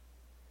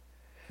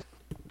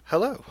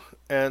Hello,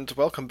 and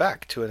welcome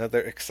back to another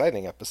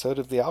exciting episode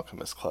of The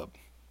Alchemist Club.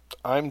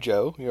 I'm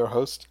Joe, your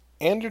host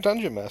and your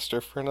dungeon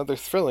master for another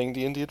thrilling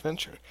D&D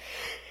adventure.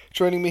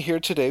 Joining me here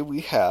today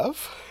we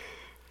have...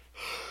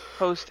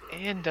 Host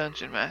and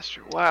dungeon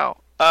master. Wow.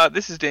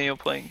 This is Daniel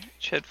playing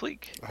Ched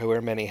Fleek. I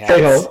wear many hats.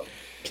 Hey ho,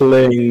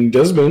 playing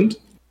Desmond.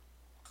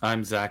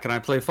 I'm Zach and I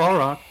play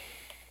Falrock.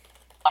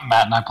 I'm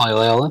Matt and I play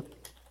Layla.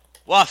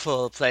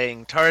 Waffle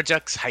playing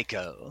Tarajux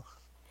Heiko.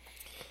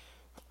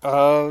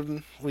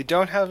 We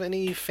don't have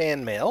any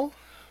fan mail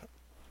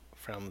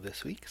from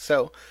this week,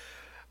 so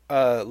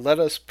let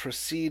us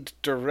proceed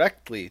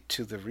directly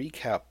to the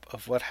recap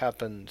of what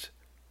happened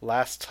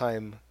last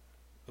time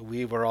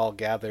we were all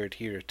gathered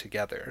here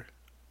together.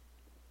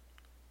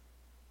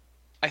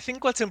 I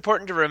think what's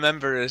important to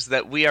remember is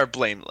that we are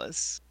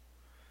blameless.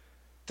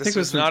 This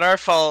was what's not our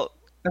fault.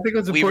 I think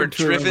what's We were important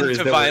to remember driven is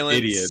to that violence.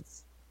 we're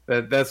idiots.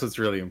 That's what's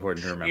really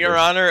important to remember. Your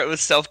Honor, it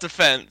was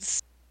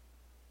self-defense.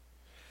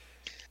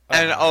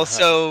 And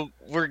also,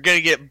 we're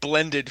gonna get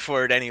blended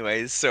for it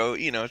anyways, so,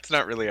 it's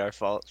not really our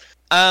fault.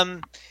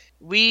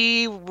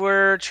 We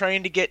were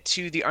trying to get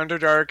to the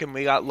Underdark, and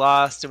we got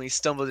lost, and we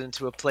stumbled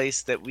into a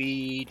place that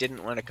we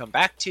didn't want to come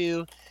back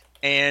to,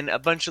 and a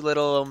bunch of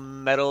little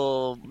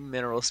metal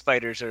mineral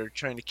spiders are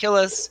trying to kill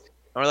us, and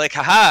we're like,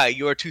 haha,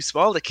 you are too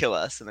small to kill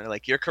us, and they're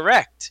like, you're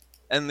correct.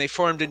 And they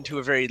formed into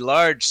a very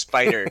large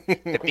spider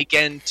that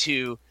began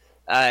to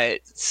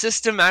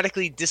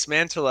systematically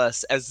dismantle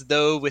us as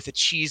though with a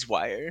cheese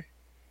wire.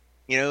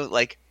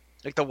 Like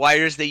the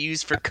wires they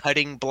use for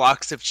cutting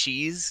blocks of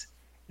cheese.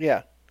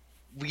 Yeah,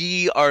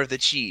 We are the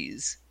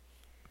cheese.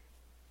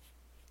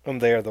 and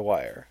they are the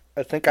wire.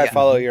 I think I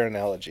follow your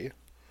analogy.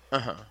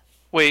 Uh-huh.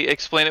 Wait,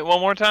 explain it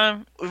one more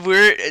time?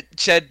 We're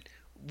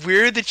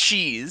the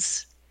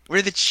cheese.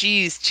 We're the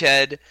cheese,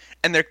 Ched,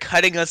 and they're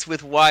cutting us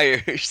with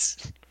wires.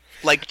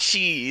 Like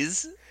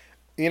cheese.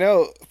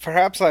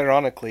 Perhaps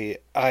ironically,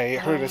 I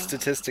heard a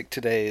statistic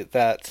today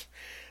that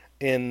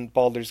in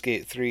Baldur's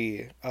Gate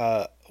 3,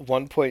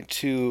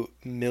 1.2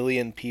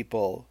 million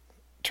people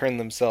turn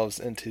themselves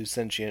into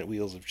sentient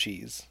wheels of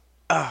cheese.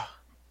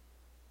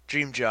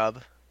 Dream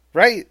job.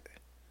 Right?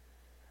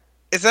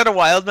 Is that a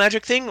wild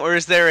magic thing, or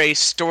is there a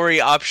story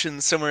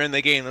option somewhere in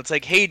the game that's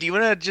like, hey, do you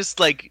want to just,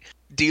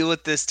 deal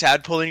with this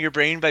tadpole in your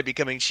brain by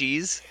becoming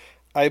cheese?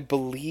 I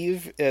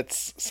believe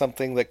it's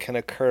something that can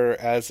occur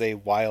as a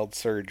wild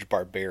surge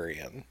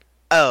barbarian,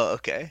 Oh,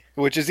 okay.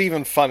 which is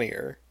even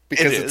funnier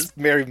because It it's is.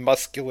 very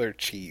muscular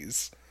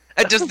cheese.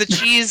 And does the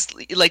cheese,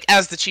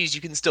 as the cheese,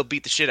 you can still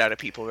beat the shit out of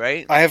people,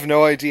 right? I have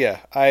no idea.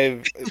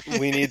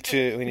 We need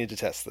to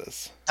test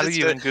this. How do Just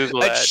you even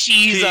Google a that?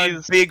 cheese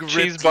on big cheese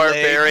ripped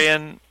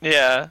barbarian.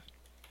 Yeah.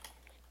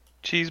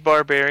 Cheese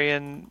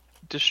barbarian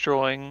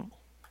destroying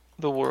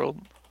the world.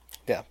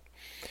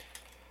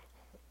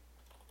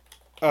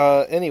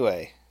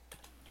 Anyway,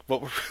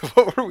 what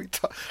were we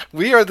talking?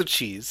 We are the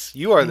cheese.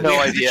 You are the No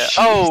cheese. idea. cheese.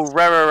 Oh,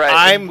 right.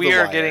 I'm And we the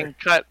are wire. getting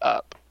cut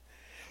up.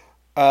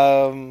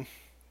 That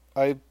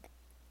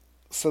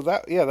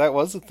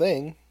was a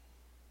thing.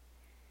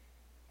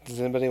 Does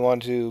anybody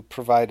want to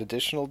provide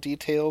additional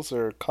details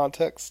or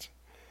context?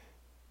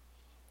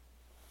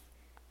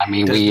 I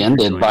mean, Desmond we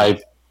ended rejoined by,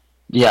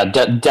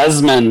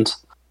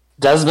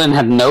 Desmond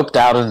had noped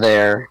out of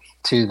there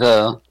to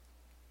the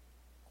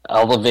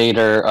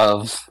elevator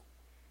of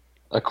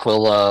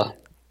Aquila,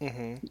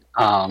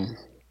 Mm-hmm.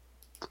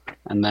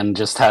 and then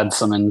just had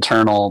some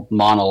internal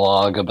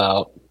monologue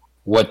about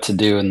what to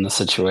do in the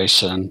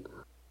situation.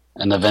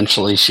 And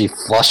eventually she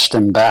flushed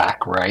him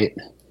back, right?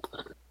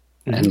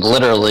 And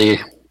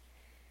literally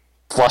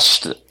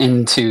flushed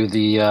into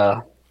the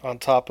On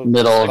top of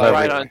middle of spider.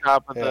 Right everything. on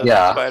top of the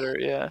Yeah. spider,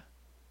 yeah.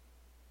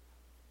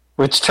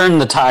 Which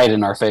turned the tide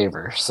in our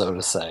favor, so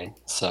to say.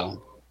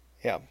 So,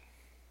 Yeah.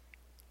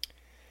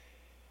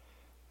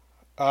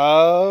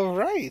 All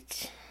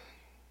right.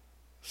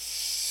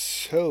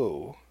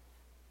 So,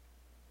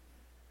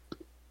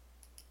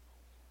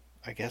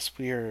 I guess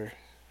we are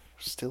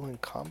still in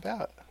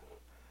combat.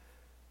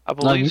 I no,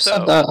 believe you so.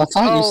 said that. I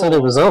thought you said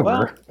it was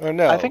over. well, Or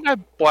no? I think I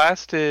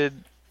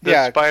blasted the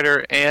Yeah.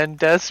 spider and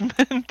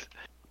Desmond.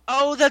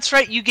 Oh, that's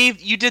right. You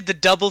did the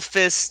double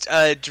fist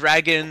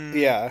dragon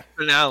Yeah.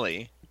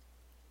 finale.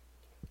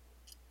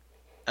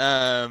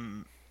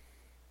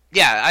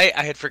 Yeah,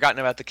 I had forgotten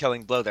about the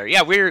killing blow there.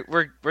 Yeah, we're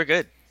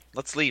good.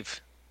 Let's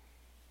leave.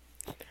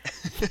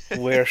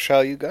 Where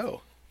shall you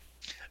go?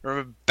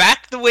 We're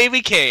back the way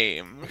we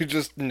came. You're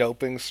just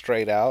noping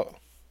straight out.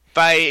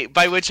 By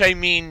which I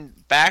mean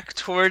back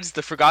towards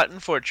the Forgotten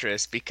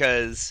Fortress,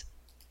 because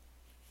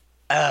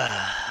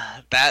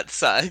that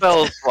sucks.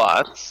 Spell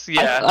slots,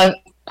 yeah. I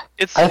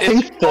It's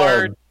think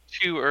far the-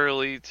 too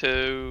early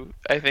to,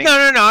 I think. No,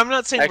 I'm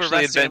not saying we're Actually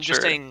resting. I'm just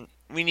adventure. saying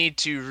we need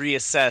to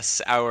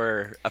reassess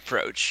our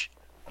approach.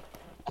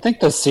 I think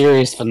the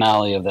series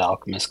finale of the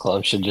Alchemist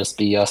Club should just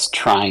be us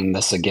trying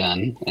this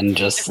again and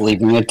just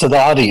leaving it to the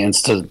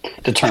audience to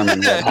determine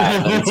what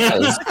happens.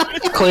 Because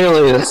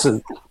clearly, this is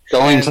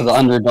going to the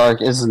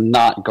Underdark is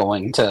not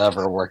going to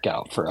ever work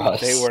out for us.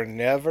 They were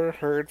never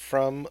heard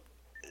from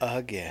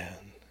again.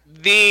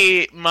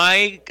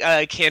 My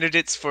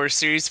candidates for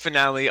series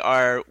finale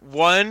are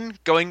 1,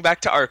 going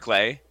back to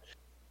Arclay,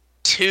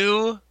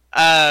 2,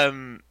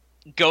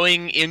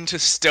 going into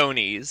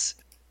Stonies,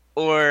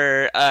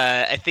 or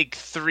I think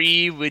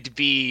 3 would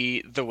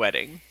be the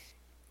wedding.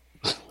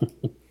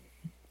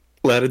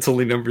 Glad it's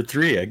only number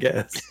 3, I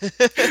guess.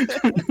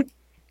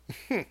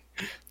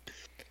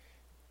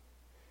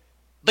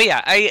 But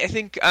yeah, I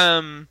think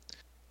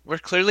we're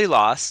clearly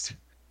lost.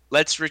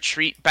 Let's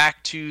retreat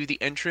back to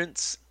the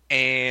entrance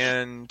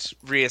and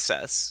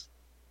reassess.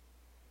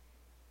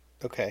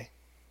 Okay.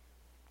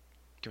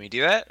 Can we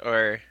do that,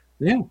 or?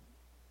 Yeah,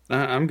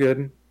 I'm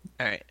good.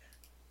 All right.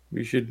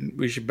 We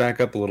should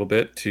back up a little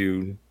bit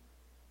to,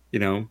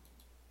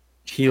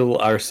 heal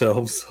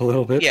ourselves a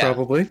little bit, Yeah.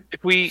 probably.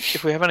 If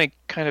we have any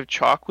kind of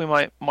chalk, we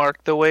might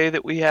mark the way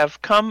that we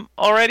have come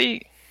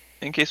already,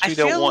 in case we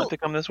don't want to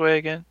come this way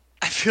again.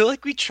 I feel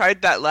like we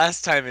tried that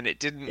last time and it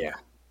didn't. Yeah.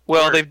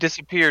 Well, work. they've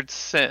disappeared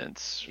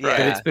since. Right? Yeah.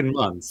 But it's been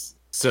months,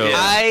 so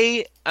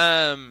I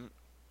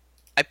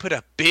put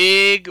a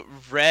big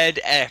red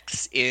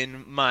X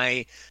in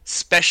my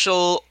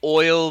special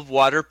oil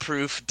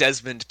waterproof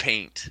Desmond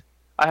paint.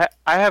 I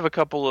have a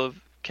couple of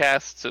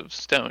casts of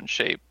stone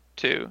shape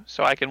too,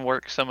 so I can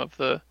work some of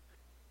the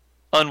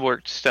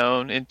unworked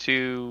stone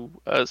into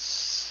a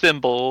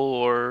symbol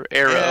or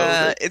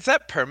arrow. Is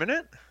that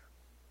permanent?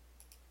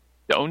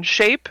 Stone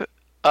shape?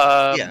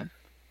 Yeah.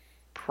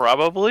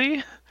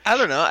 Probably. I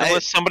don't know.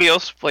 Unless somebody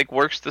else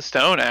works the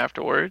stone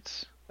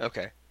afterwards.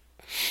 Okay.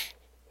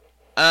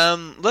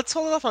 Let's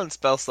hold off on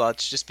spell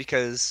slots just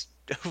because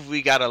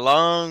we got a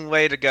long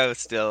way to go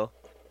still.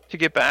 To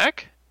get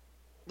back?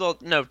 Well,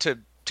 no, to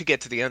get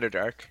to the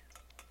Underdark.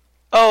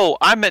 Oh,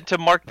 I meant to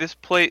mark this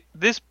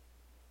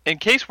in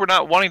case we're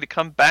not wanting to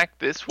come back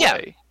this Yeah.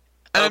 way.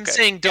 And I'm Okay.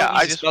 saying don't Yeah,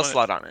 I use a just spell wanted-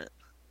 slot on it.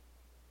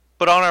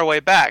 But on our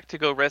way back to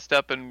go rest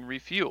up and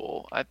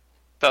refuel. I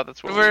thought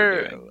that's what we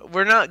were doing.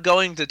 We're not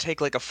going to take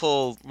a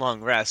full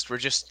long rest. We're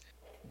just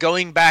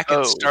going back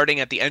and Oh. starting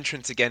at the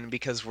entrance again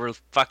because we're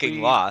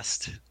fucking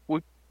lost.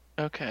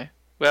 Okay.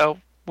 Well,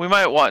 we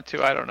might want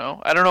to. I don't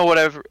know. I don't know what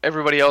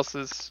everybody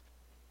else's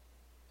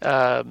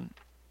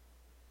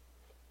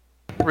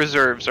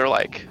reserves are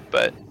like,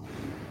 but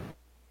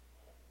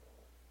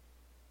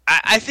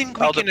I think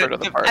we I'll can, defer to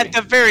the party. at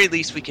the very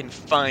least, we can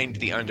find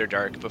the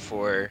Underdark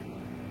before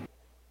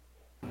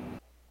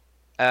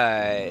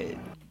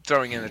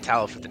throwing in the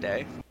towel for the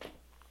day.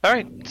 all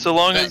right. So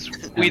long as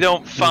we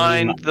don't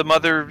find the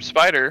mother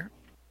spider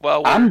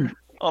while we're I'm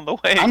on the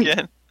way I'm-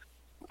 again.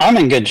 I'm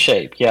in good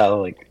shape,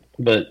 yeah.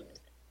 But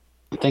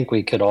I think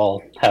we could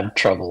all have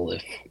trouble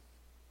if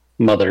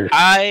Mother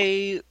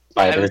I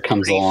Spider was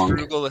comes pretty along.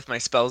 frugal with my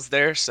spells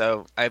there,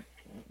 so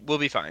we'll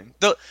be fine.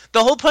 The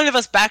whole point of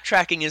us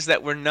backtracking is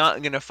that we're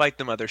not gonna fight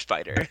the mother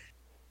spider.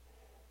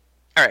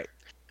 All right,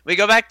 we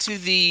go back to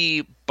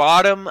the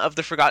bottom of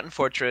the Forgotten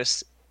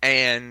Fortress,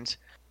 and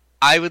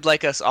I would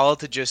like us all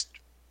to just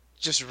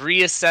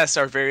reassess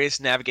our various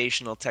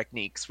navigational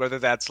techniques, whether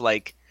that's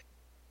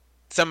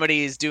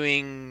somebody is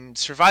doing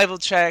survival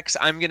checks.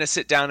 I'm gonna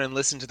sit down and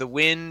listen to the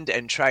wind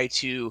and try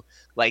to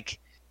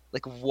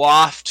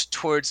waft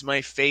towards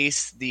my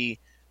face the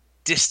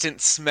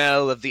distant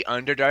smell of the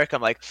Underdark.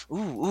 I'm like,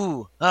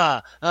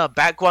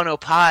 bat guano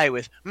pie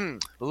with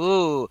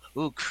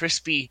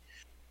crispy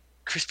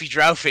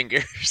drow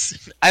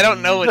fingers. I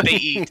don't know what they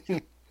eat.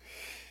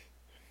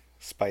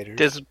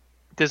 Spiders.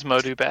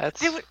 Dismodu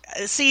bats.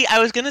 See, I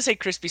was gonna say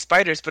crispy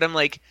spiders, but I'm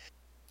like,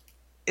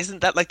 isn't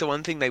that the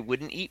one thing they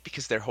wouldn't eat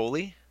because they're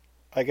holy?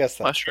 I guess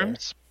that's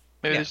Mushrooms?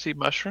 Maybe Yeah. they see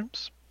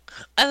mushrooms?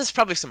 There's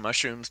probably some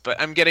mushrooms, but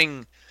I'm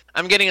getting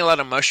a lot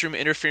of mushroom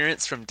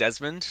interference from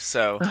Desmond,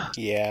 so fair.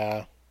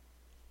 Yeah.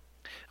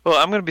 Well,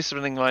 I'm going to be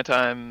spending my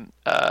time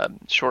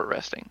short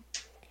resting.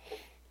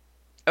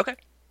 Okay.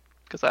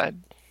 Because I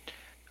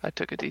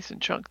took a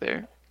decent chunk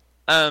there.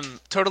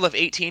 Total of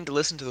 18 to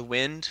listen to the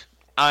wind.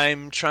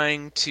 I'm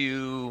trying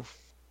to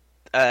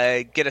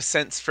get a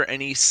sense for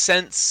any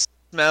scents,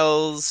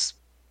 smells.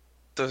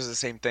 Those are the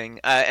same thing.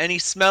 Any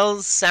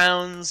smells,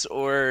 sounds,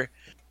 or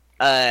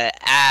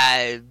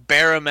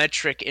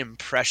barometric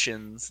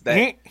impressions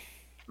that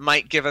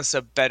might give us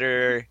a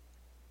better...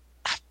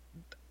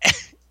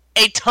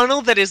 a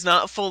tunnel that is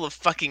not full of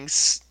fucking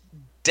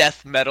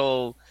death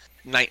metal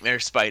nightmare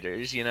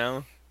spiders, you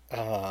know?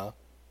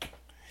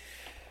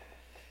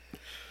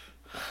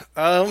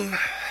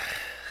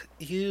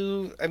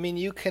 You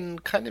can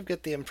kind of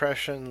get the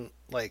impression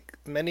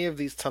many of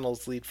these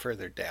tunnels lead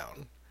further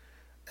down,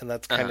 and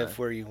that's kind of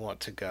where you want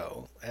to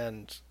go.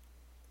 And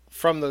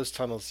from those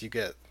tunnels, you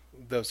get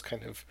those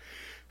kind of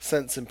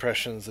sense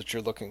impressions that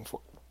you're looking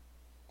for.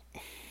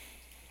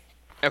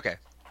 Okay,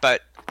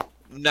 but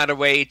not a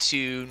way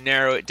to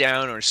narrow it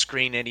down or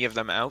screen any of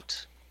them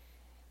out?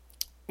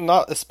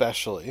 Not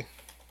especially.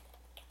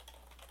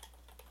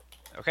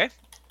 Okay.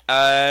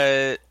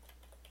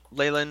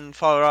 Leyland,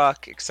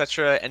 Falrock,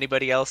 etc.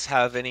 Anybody else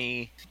have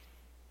any?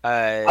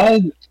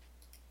 I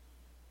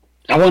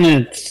want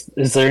to.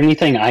 Is there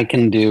anything I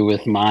can do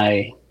with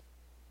my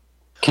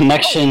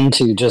connection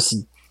to just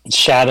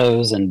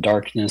shadows and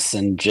darkness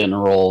in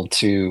general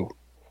to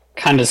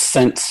kind of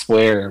sense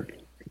where,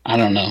 I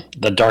don't know,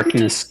 the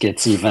darkness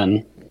gets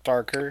even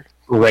Darker.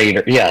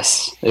 greater.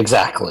 Yes,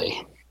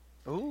 exactly.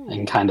 Ooh.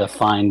 And kind of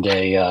find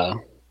a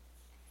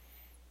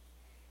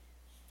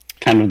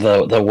kind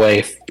of the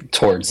way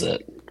towards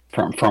it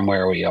from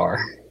where we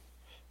are.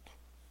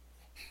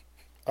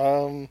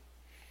 I'm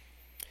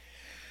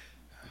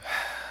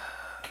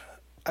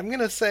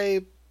gonna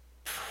say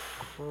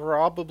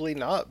probably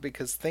not,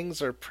 because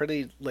things are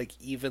pretty like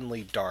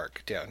evenly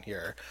dark down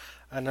here,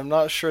 and I'm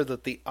not sure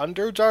that the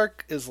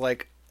Underdark is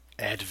like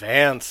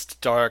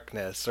advanced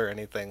darkness or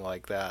anything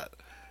like that.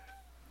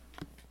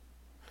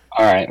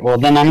 All right. Well,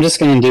 then I'm just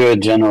going to do a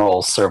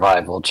general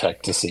survival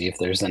check to see if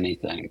there's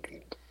anything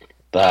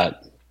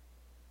that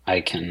I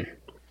can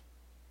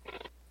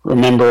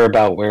remember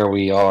about where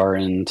we are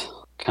and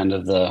kind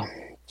of the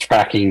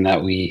tracking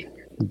that we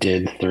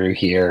did through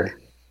here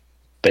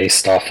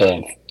based off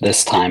of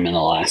this time and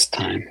the last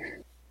time.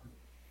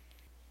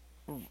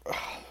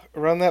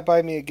 Run that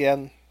by me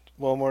again,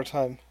 one more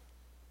time.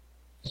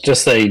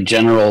 Just a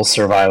general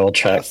survival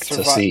check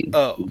to see.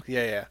 Oh,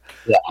 yeah.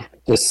 Yeah,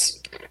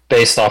 just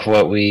based off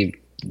what we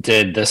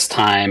did this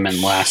time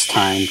and last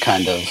time,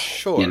 kind of,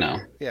 Sure. you know,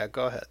 Yeah,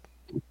 go ahead.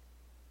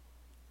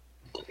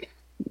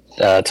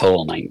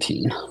 total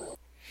 19.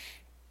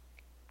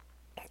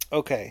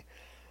 Okay.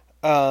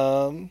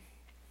 So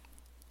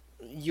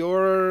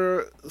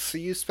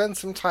you spend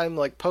some time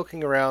like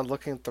poking around,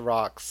 looking at the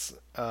rocks,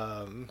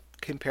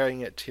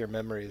 comparing it to your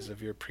memories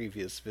of your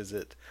previous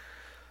visit,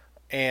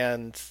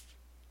 and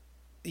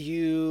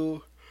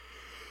you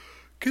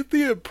get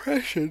the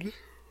impression.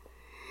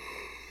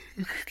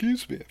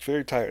 Excuse me, I'm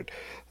very tired.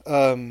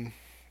 You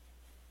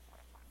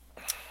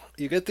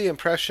get the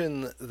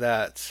impression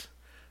that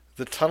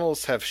the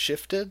tunnels have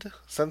shifted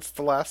since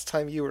the last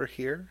time you were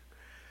here.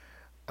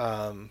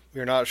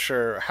 You're not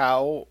sure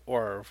how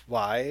or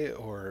why,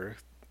 or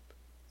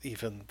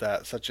even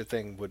that such a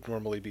thing would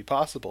normally be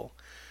possible.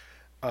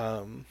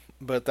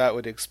 But that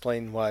would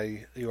explain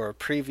why your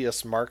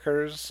previous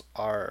markers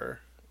are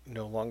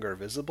no longer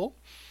visible.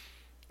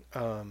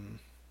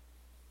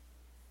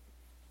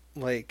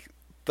 Like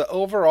the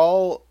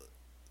overall,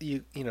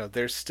 you know,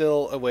 there's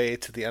still a way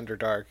to the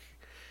Underdark.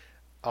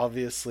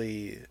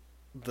 Obviously,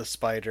 the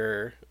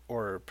spider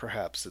or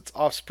perhaps its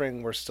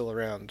offspring were still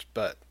around,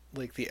 but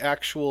like the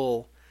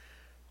actual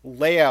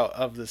layout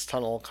of this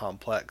tunnel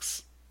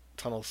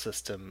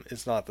system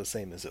is not the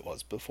same as it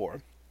was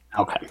before.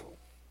 Okay.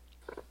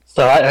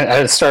 So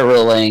I start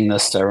relaying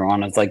this to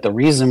everyone. It's like the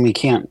reason we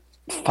can't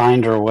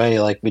find our way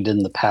like we did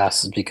in the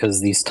past is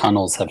because these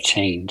tunnels have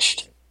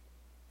changed.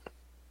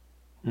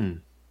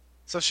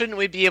 So shouldn't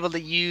we be able to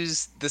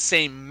use the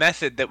same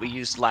method that we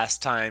used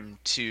last time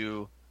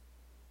to...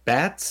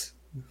 Bats?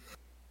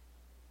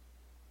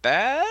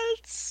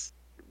 Bats?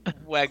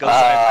 Waggles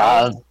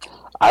eyebrows.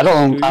 I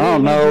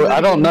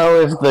don't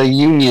know if the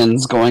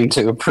union's going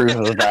to approve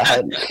of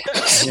that.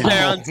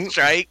 They're on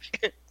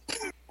strike.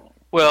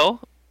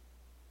 Well,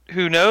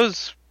 who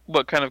knows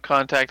what kind of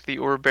contact the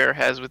Ur-Bear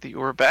has with the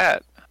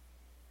Ur-Bat?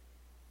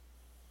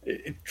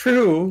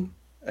 True.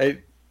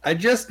 I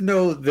just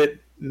know that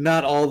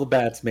not all the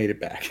bats made it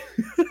back.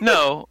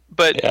 No,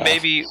 but Yeah.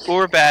 maybe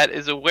Ur-Bat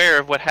is aware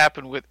of what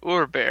happened with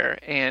Ur-Bear,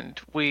 and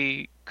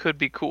we could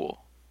be cool.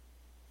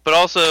 But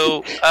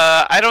also,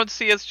 I don't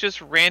see us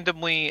just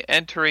randomly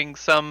entering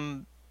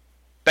some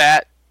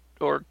bat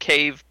or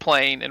cave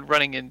plane and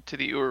running into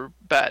the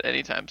Ur-Bat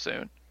anytime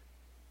soon.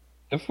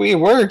 If we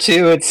were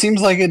to, it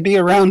seems like it'd be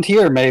around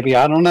here, maybe.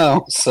 I don't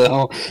know.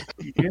 So,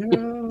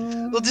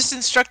 We'll just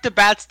instruct the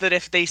bats that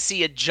if they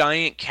see a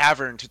giant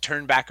cavern to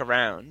turn back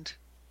around.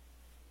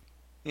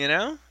 You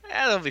know?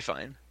 Yeah, that'll be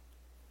fine.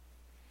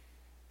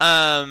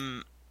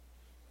 I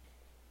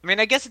mean,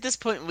 I guess at this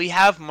point we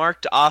have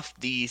marked off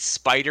the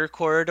spider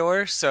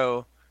corridor,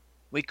 so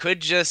we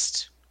could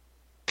just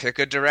pick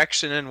a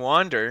direction and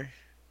wander.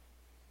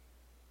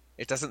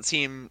 It doesn't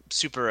seem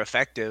super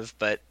effective,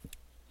 but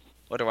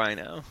what do I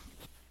know?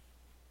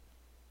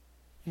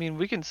 I mean,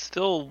 we can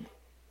still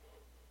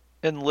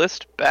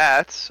enlist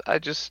bats. I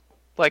just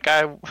like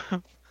I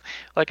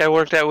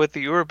worked out with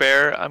the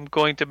Ur-Bear. I'm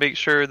going to make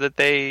sure that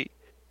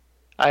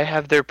I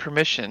have their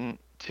permission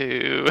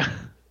to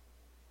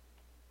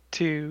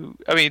to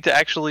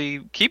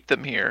actually keep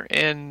them here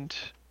and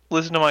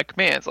listen to my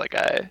commands.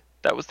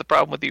 That was the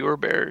problem with the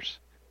Ur-Bears.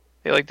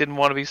 They didn't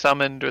want to be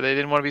summoned, or they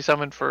didn't want to be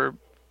summoned for,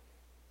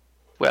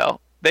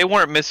 well, they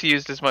weren't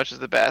misused as much as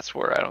the bats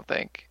were, I don't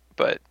think,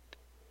 but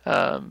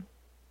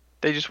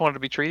they just wanted to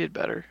be treated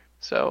better.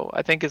 So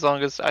I think as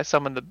long as I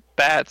summon the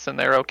bats and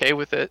they're okay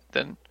with it,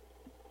 then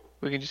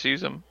we can just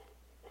use them.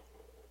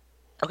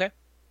 Okay.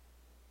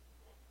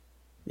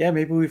 Yeah,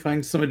 maybe we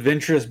find some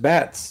adventurous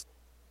bats.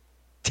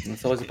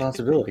 That's always a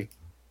possibility.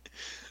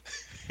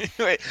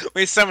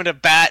 We summon a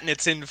bat and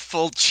it's in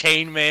full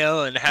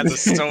chainmail and has a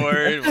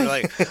sword. We're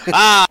like,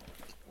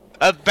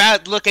 a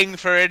bat looking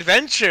for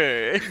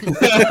adventure.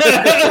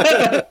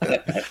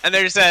 And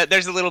there's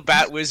a little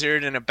bat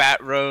wizard and a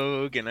bat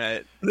rogue and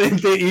a They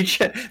each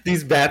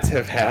these bats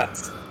have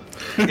hats.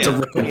 It's a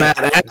real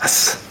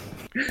badass.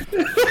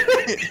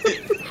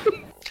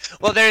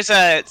 well, there's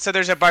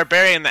a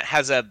barbarian that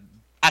has a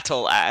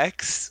battle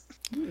axe.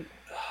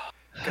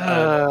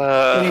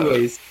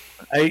 Anyways,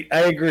 I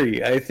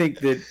agree. I think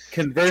that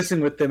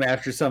conversing with them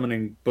after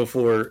summoning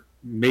before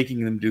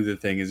making them do the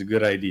thing is a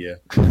good idea.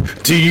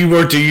 Do you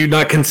or do you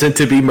not consent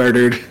to be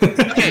murdered?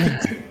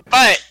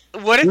 But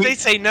what if they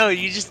say no?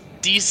 You just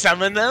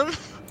desummon them?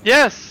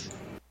 Yes.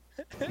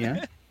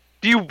 Yeah.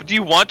 Do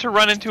you want to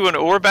run into an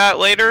Orbat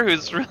later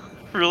who's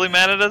really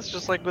mad at us,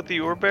 just like with the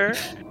Orbear?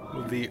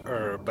 The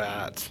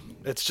Urbat.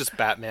 It's just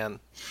Batman.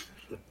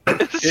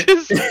 It's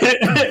just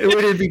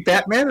Would it be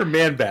Batman or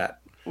Man Bat?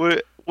 would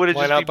it Why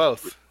just not be,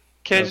 both?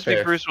 Can it Oh, just be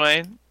fair. Bruce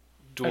Wayne?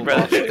 Dual I'd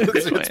rather option. be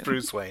Bruce It's Wayne.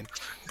 Bruce Wayne.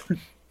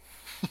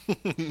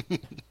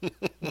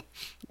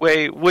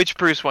 Wait, which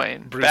Bruce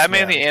Wayne? Bruce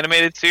Batman Wayne. the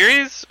animated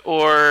series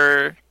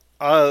or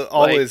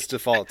Always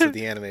default to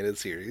the animated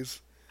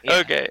series. Yeah.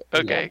 okay,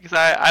 because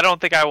I don't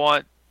think I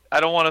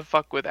don't want to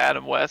fuck with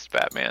Adam West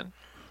Batman.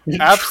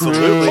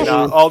 Absolutely True.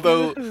 not.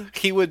 Although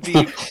he would be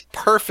a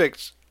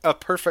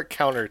perfect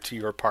counter to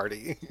your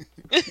party.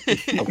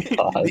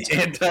 The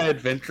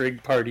anti-adventuring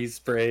party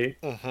spray.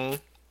 Mm-hmm.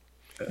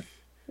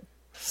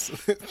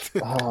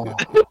 Oh.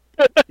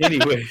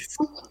 Anyways,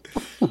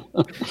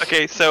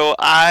 Okay, so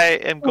I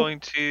am going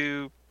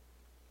to.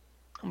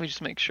 Let me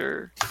just make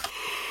sure.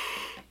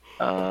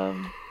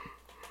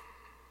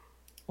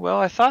 Well,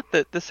 I thought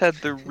that this had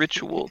the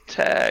ritual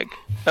tag.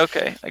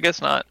 Okay, I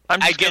guess not.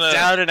 I'm I just get gonna.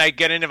 down and I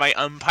get into my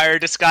umpire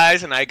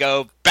disguise and I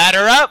go,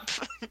 batter up!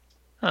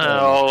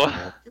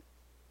 Oh.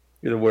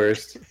 you're the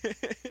worst.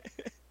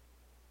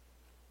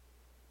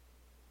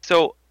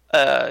 So,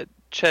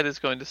 Ched is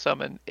going to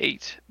summon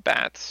 8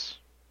 bats.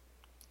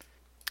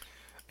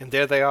 And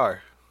there they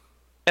are.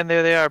 And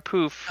there they are,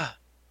 poof,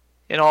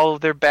 in all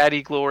of their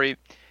baddie glory.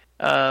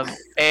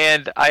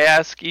 And I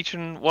ask each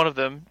and one of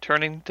them,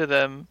 turning to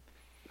them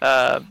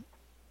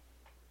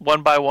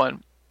one by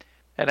one,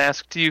 and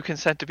ask, do you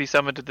consent to be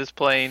summoned to this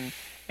plane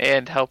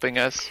and helping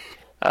us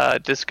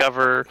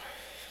discover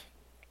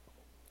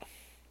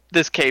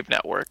this cave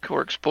network,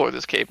 or explore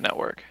this cave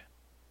network?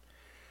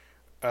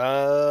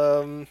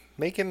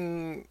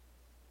 Making.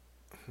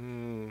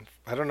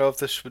 I don't know if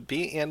this would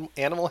be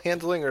animal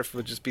handling or if it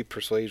would just be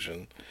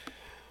persuasion.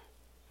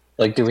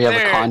 Like, do we have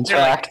They're- a they're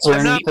contract like, or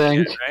 "I'm not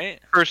anything? bad," right?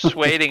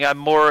 Persuading, I'm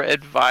more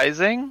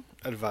advising.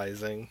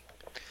 Advising.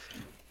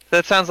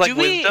 That sounds like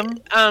Do we,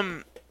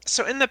 wisdom.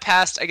 so in the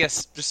past, I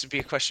guess this would be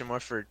a question more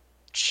for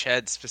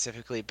Ched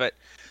specifically, but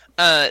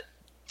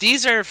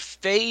these are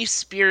fey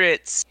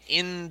spirits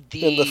in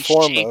the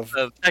form shape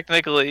of-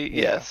 Technically,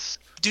 Yeah. yes.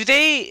 Do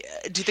they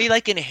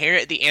like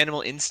inherit the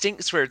animal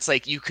instincts where it's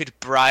like you could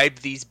bribe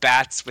these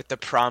bats with the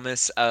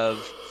promise of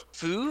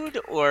food,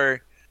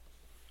 or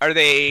are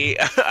they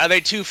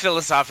too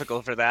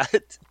philosophical for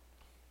that?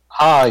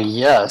 Ah,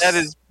 yes.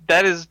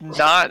 That is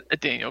not a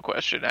Daniel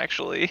question,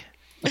 actually.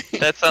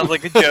 That sounds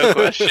like a Joe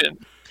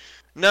question.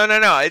 No.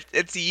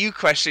 It's a you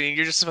question, and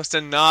you're just supposed to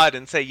nod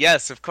and say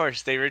yes. Of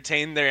course, they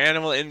retain their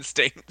animal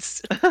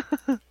instincts.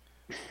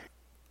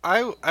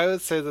 I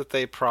would say that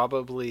they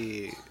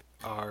probably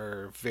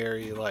are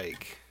very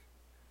like.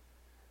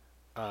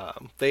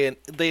 They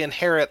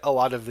inherit a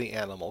lot of the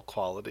animal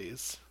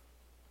qualities.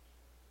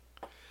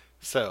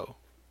 So,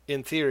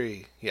 in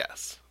theory,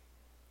 yes.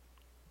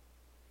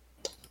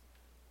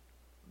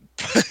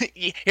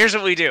 Here's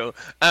what we do.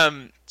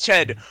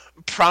 Ched,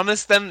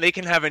 promise them they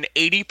can have an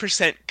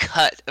 80%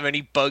 cut of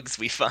any bugs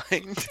we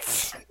find.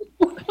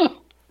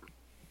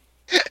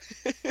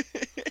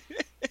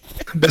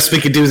 Best we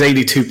could do is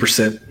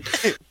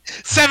 82%.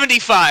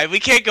 75. We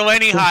can't go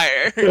any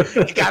higher.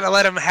 You gotta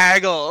let them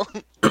haggle.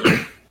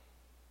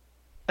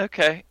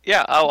 Okay,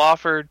 yeah, I'll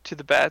offer to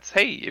the bats,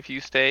 hey, if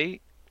you stay,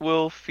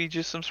 we'll feed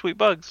you some sweet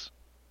bugs.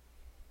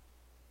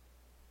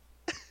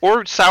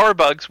 Or sour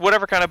bugs,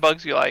 whatever kind of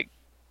bugs you like.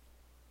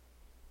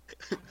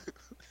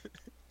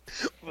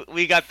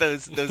 We got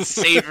those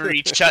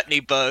savory chutney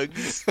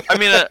bugs. I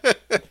mean,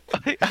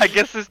 I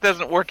guess this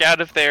doesn't work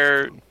out if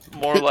they're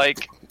more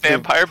like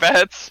vampire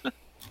bats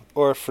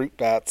Or fruit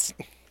bats.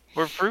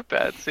 or fruit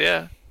bats,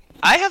 yeah.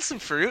 I have some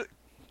fruit.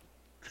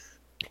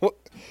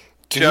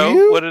 Do Joe,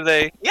 you? what are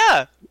they?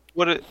 Yeah.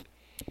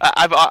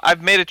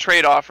 I've made a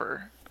trade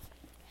offer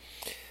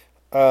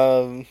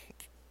Um,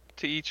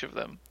 to each of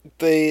them.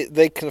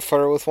 they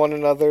confer with one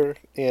another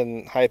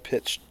in high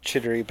pitched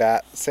chittery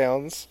bat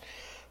sounds.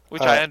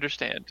 Which I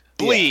understand.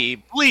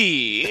 Blee.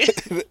 Blee.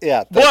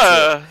 Yeah, that's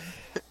Whoa!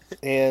 it.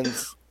 And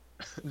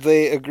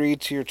they agree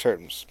to your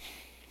terms.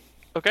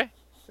 Okay.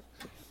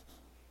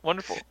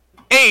 Wonderful.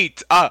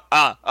 8.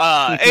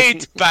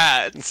 8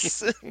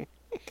 bats.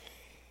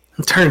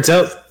 Turns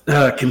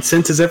out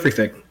consent is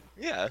everything.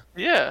 Yeah.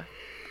 Yeah.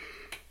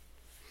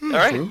 All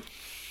right.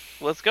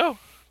 Let's go.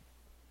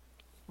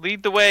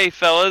 Lead the way,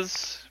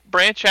 fellas.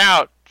 Branch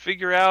out.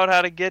 Figure out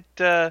how to get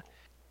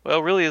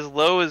well, really as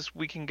low as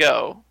we can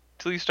go.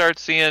 Till you start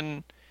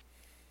seeing,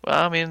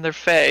 well, I mean, they're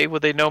Fae.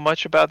 Would they know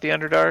much about the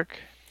Underdark?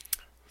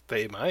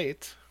 They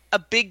might. A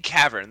big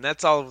cavern.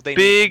 That's all they need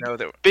Big, to know.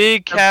 That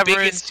big the caverns,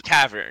 biggest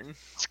cavern.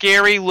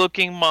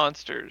 scary-looking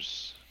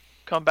monsters.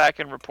 Come back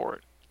and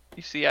report.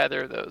 You see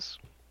either of those?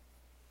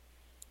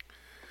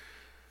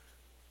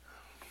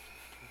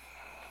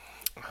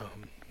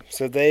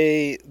 So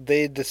they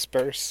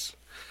disperse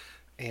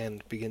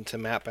and begin to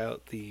map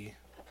out the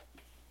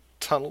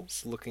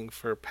tunnels, looking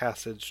for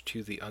passage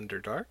to the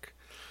Underdark.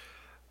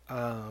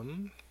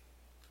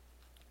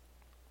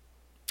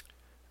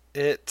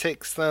 It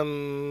takes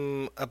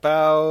them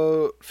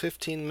about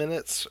 15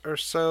 minutes or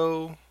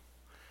so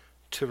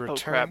to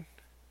return.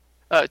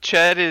 Crap.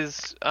 Ched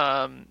is,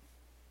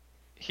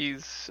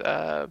 he's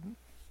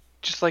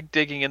just like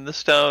digging in the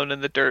stone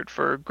and the dirt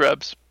for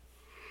grubs.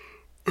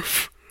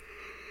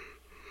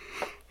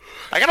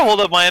 I gotta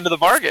hold up my end of the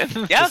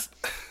bargain. Yeah.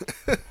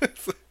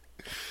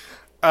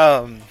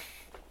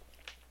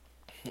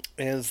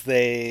 As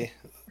they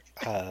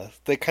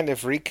kind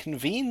of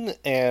reconvene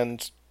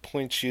and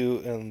point you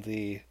in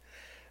the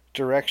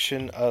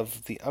direction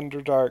of the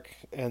Underdark,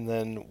 and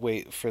then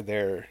wait for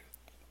their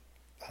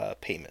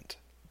payment.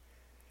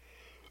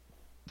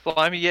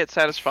 Slimy yet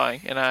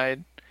satisfying, and I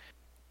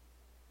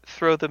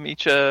throw them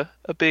each a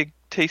big,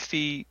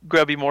 tasty,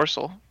 grubby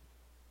morsel.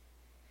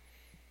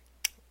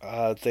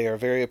 They are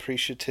very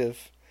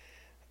appreciative,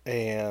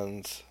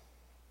 and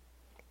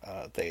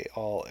they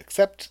all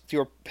accept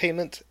your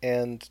payment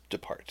and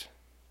depart.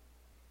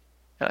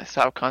 And I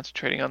stop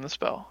concentrating on the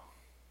spell.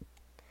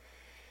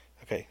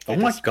 Okay. Oh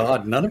my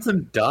god, none of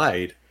them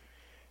died.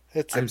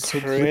 It's I'm a so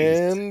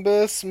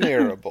Primbus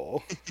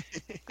Mirable.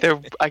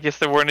 I guess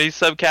there weren't any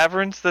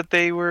sub-caverns that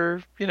they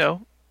were,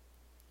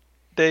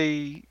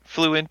 they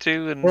flew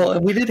into and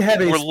Well, we did have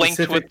a were linked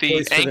specific with the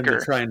place for them anchor.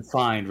 to try and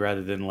find,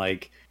 rather than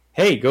like,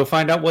 hey, go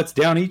find out what's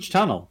down each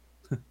tunnel.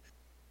 And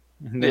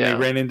then Yeah. they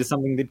ran into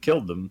something that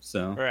killed them.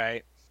 So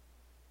Right.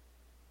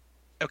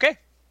 Okay.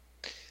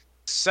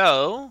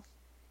 So,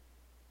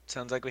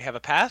 sounds like we have a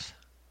path.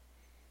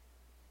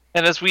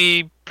 And as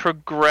we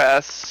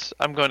progress,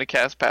 I'm going to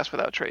cast Pass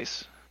Without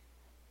Trace.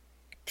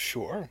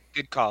 Sure.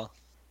 Good call.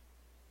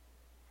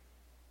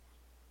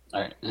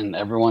 All right, and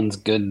everyone's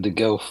good to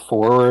go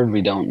forward.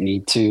 We don't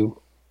need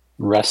to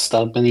rest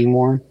up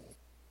anymore.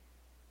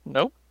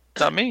 Nope,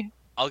 not me.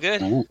 All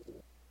good. All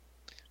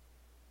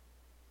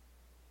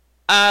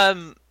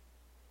right.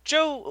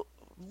 Joe,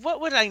 what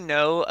would I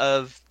know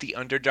of the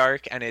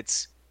Underdark and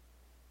its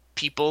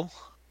people?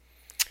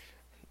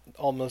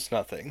 Almost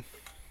nothing.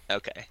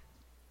 Okay.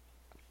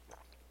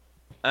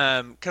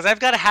 Because I've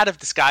got a Hat of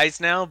Disguise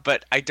now,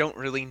 but I don't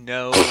really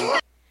know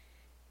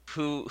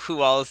who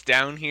all is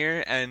down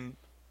here, and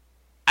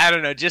I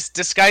don't know. Just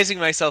disguising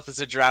myself as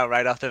a drow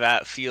right off the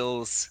bat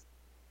feels,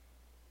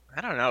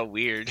 I don't know,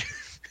 weird.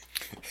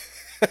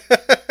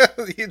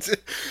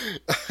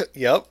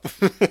 Yep.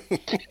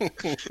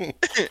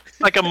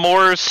 Like a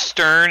more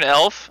stern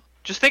elf.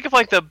 Just think of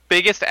like the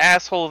biggest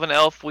asshole of an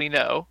elf we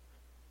know.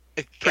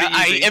 Pretty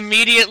I easy.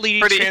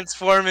 immediately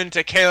transform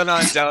into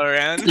Kaelanon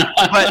Dalaran.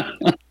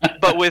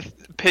 But with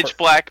pitch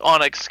black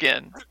onyx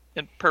skin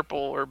and purple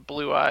or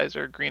blue eyes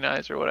or green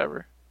eyes or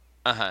whatever.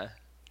 Uh-huh.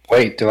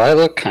 Wait, do I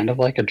look kind of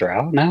like a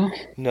drow now?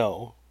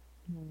 No.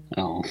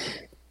 Oh,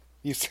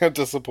 You sound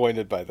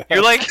disappointed by that.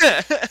 You're like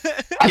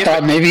I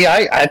thought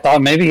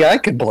maybe I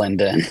could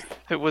blend in.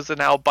 it was an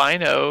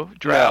albino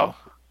drow.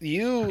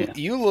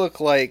 You look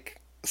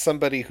like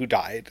somebody who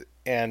died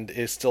and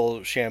is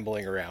still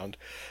shambling around.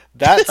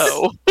 That's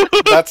Oh.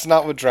 that's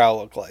not what drow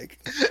look like.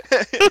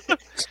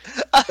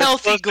 A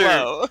healthy closer.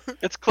 glow.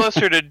 It's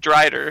closer to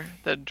Drider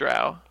than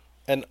drow.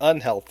 An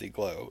unhealthy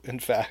glow, in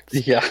fact.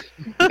 Yeah.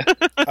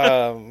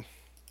 I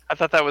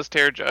thought that was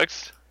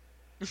Terrajux.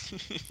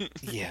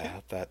 Yeah,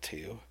 that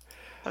too.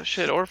 Oh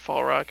shit, or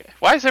Falrock.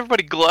 Why does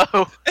everybody glow?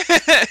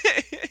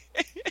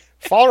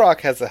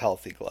 Falrock has a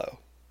healthy glow.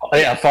 Oh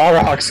yeah,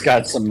 Falrock's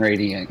got some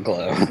radiant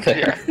glow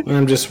there.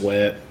 I'm just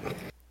wet.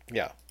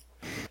 Yeah.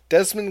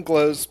 Desmond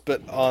glows,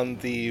 but on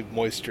the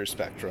moisture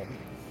spectrum.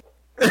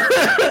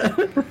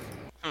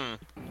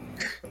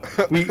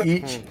 we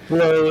each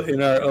glow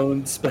in our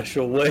own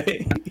special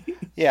way.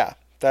 Yeah,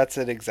 that's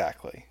it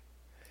exactly.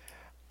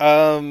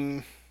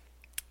 To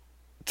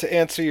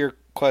answer your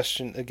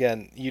question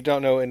again, you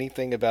don't know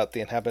anything about the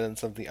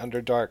inhabitants of the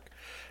Underdark.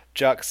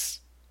 Jux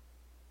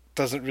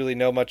doesn't really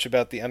know much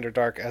about the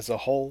Underdark as a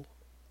whole.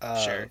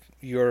 Sure.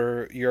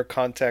 Your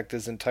contact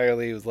is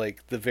entirely with,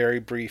 like, the very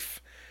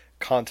brief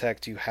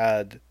contact you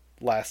had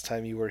last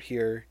time you were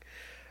here.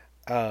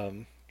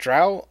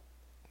 Drow,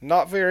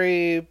 not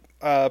very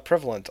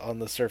prevalent on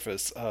the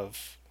surface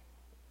of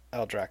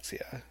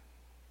Aldraxia.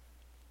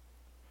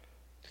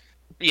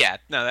 Yeah,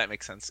 no, that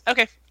makes sense.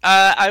 Okay,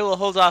 I will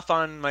hold off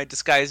on my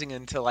disguising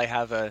until I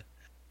have a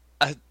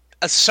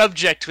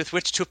subject with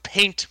which to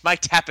paint my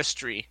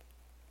tapestry.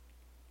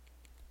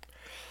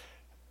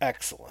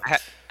 Excellent.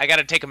 I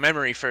gotta take a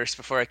memory first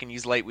before I can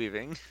use light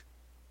weaving.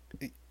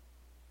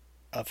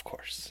 Of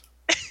course.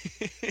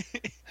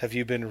 Have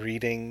you been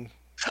reading?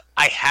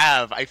 I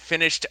have. I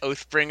finished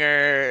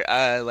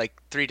Oathbringer like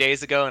 3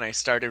 days ago, and I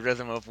started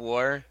Rhythm of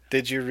War.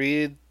 Did you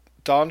read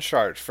Dawn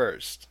Shard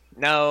first?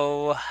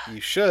 No,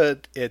 You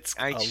should. It's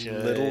I a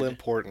should. little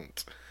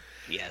important.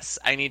 yes,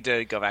 I need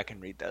to go back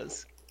and read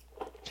those.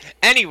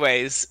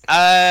 Anyways,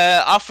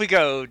 off we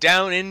go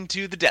down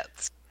into the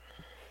depths.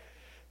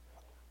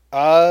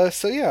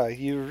 So yeah,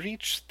 you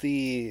reach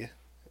the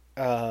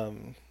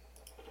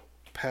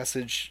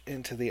passage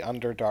into the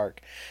Underdark,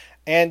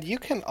 and you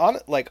can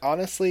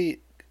honestly,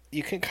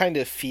 you can kind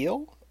of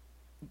feel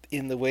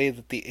in the way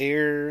that the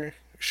air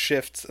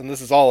shifts, and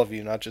this is all of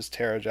you, not just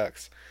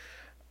Terrajux.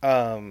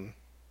 Um,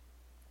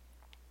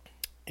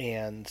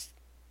 and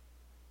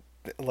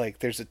like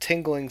there's a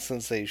tingling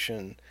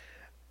sensation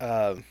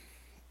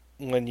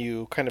when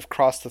you kind of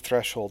cross the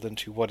threshold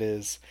into what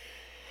is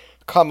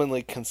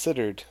commonly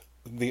considered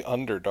the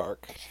Underdark.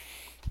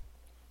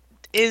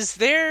 Is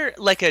there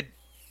like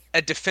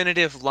a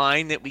definitive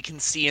line that we can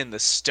see in the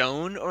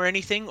stone or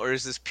anything, or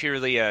is this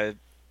purely a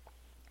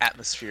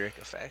atmospheric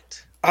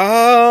effect?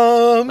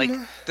 Like,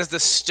 does the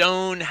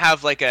stone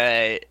have like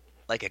a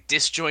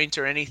disjoint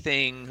or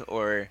anything,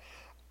 or?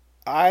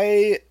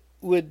 I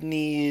would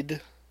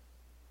need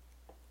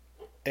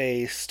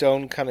a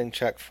stone cutting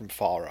check from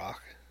Falrock.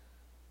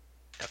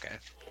 Okay.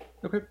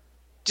 Okay.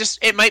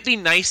 Just, it might be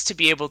nice to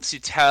be able to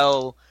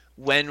tell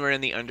when we're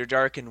in the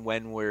Underdark and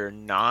when we're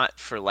not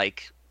for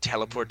like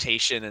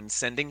teleportation and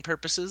sending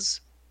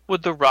purposes.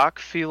 Would the rock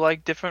feel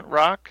like different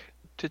rock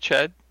to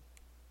Ched?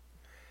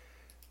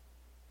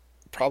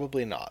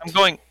 Probably not. I'm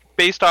going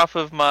based off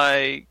of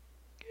my.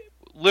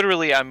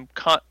 Literally, I'm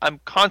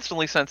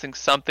constantly sensing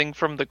something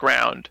from the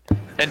ground,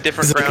 and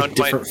different Is it like ground a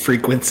different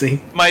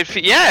frequency?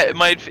 it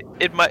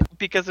might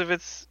because of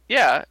its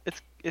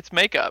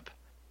makeup.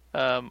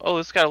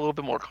 It's got a little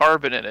bit more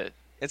carbon in it.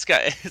 It's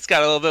got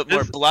a little bit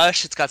more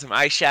blush. It's got some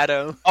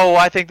eyeshadow. Oh,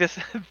 I think this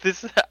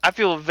I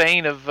feel a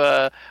vein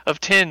of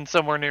tin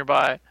somewhere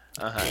nearby.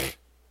 I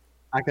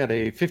got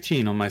a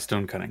 15 on my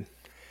stone cutting.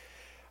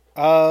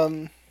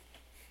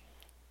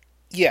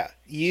 Yeah,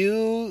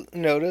 you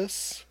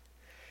notice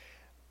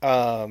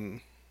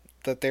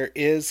that there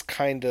is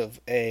kind of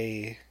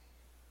a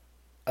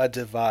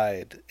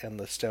divide in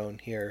the stone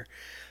here,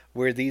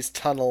 where these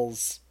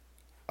tunnels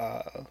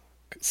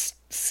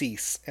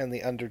cease and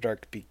the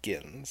Underdark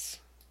begins,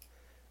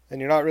 and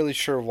you're not really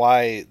sure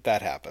why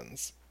that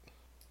happens.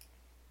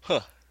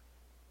 Huh.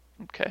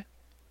 Okay.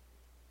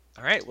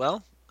 All right.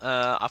 Well,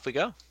 off we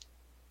go.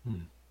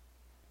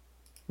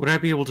 Would I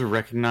be able to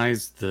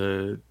recognize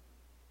the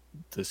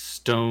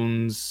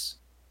stones?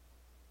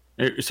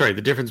 Sorry,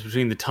 the difference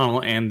between the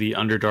tunnel and the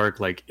Underdark.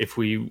 Like, if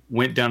we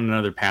went down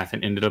another path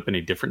and ended up in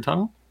a different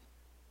tunnel.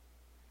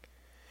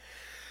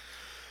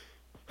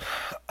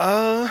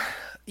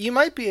 You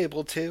might be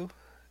able to.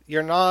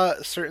 You're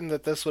not certain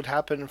that this would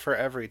happen for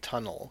every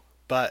tunnel,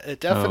 but it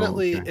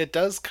definitely it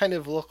does kind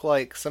of look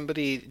like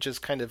somebody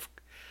just kind of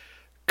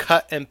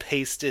cut and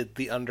pasted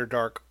the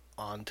Underdark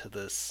onto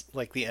this,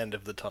 like the end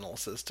of the tunnel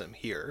system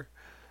here.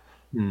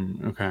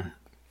 Okay.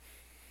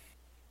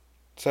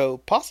 So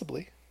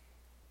possibly.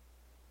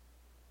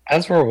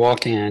 As we're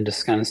walking, I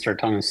just kind of start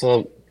talking.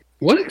 So,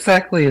 what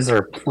exactly is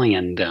our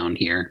plan down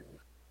here?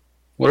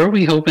 What are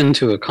we hoping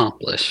to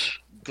accomplish?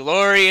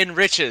 Glory and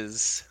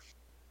riches.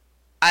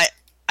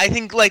 I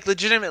think, like,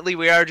 legitimately,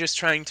 we are just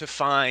trying to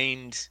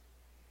find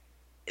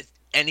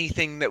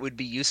anything that would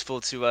be useful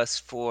to us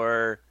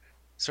for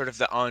sort of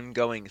the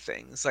ongoing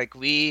things. Like,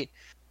 we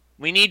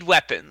need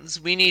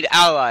weapons, we need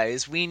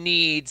allies, we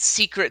need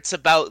secrets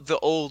about the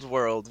old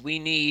world, we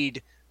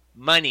need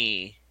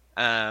money,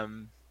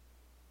 kind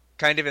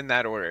of in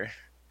that order.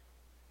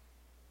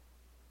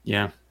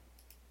 Yeah.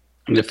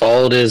 And if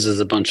all it is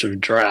a bunch of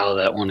drow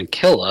that want to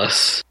kill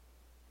us,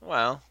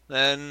 well,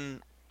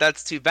 then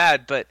that's too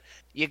bad, but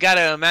you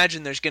gotta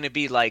imagine there's gonna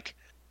be, like,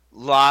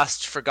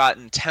 lost,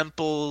 forgotten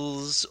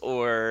temples,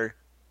 or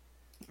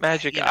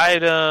magic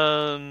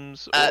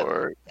items,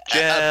 or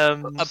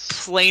gems. A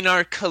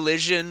planar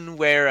collision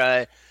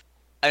where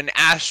an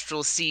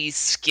astral sea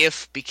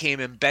skiff became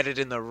embedded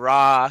in the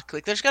rock.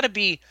 Like, there's gotta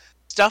be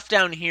stuff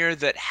down here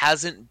that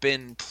hasn't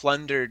been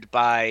plundered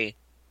by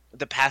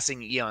the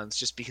passing eons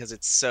just because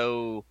it's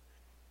so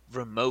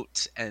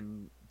remote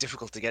and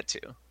difficult to get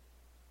to.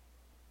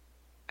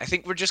 I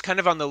think we're just kind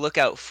of on the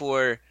lookout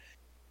for,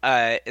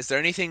 is there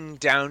anything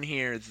down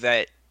here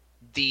that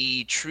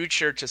the True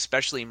Church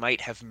especially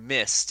might have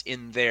missed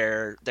in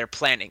their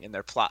planning and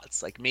their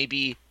plots? Like,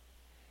 maybe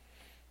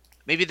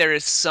there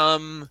is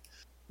some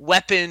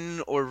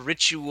weapon or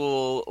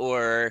ritual,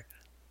 or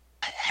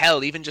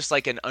hell, even just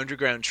like an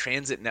underground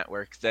transit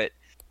network that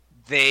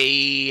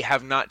they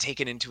have not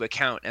taken into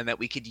account and that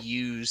we could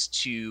use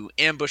to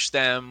ambush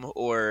them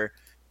or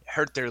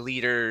hurt their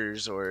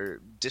leaders or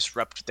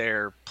disrupt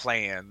their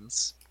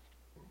plans.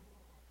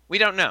 We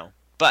don't know,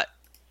 but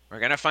we're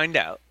gonna find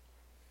out.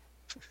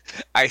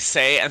 I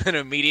say, and then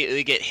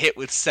immediately get hit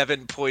with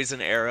 7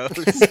 poison arrows.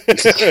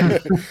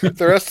 The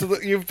rest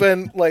of you've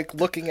been like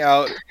looking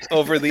out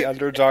over the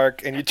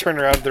Underdark, and you turn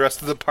around, the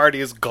rest of the party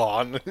is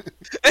gone.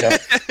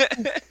 Yep.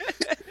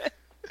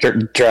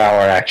 Drow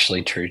are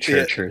actually true Yeah.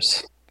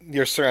 churchers.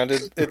 You're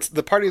surrounded.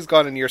 The party's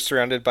gone, and you're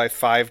surrounded by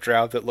 5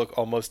 drow that look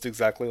almost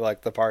exactly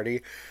like the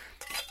party.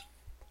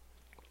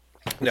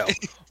 No,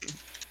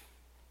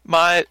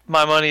 My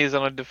money is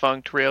on a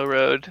defunct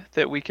railroad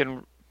that we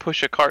can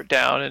push a cart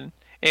down and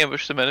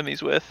ambush some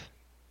enemies with.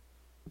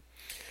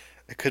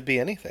 it could be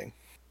anything.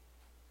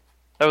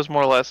 That was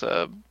more or less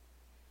a,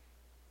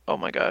 oh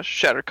my gosh,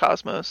 Shattered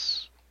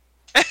Cosmos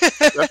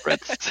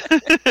reference.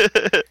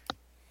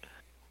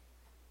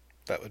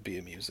 That would be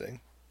amusing.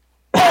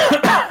 All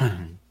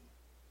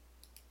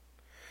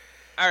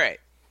right.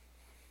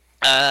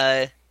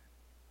 I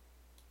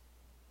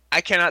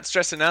cannot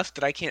stress enough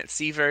that I can't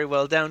see very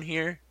well down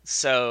here,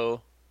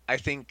 so I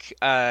think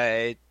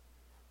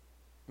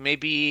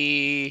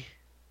maybe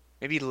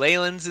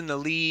Leyland's in the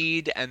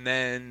lead, and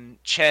then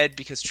Ched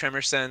because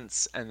Tremor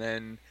Sense, and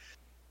then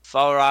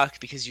Falrock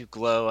because you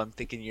glow. I'm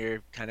thinking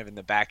you're kind of in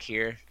the back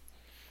here.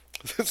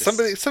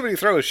 Somebody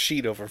throw a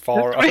sheet over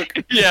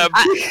Falrock. Yeah,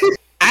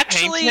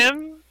 Actually, paint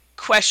him.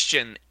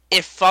 question: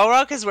 if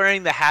Falrock is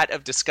wearing the hat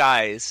of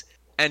disguise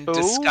and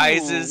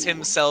disguises Ooh.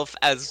 himself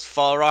as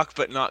Falrock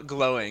but not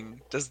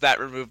glowing, does that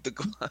remove the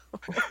glow?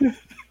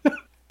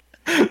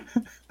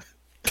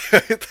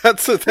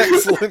 That's an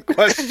excellent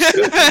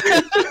question.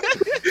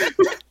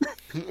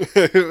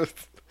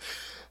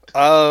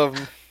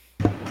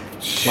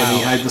 Can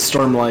he hide the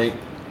stormlight?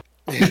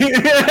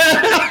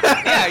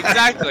 Yeah,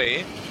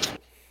 exactly.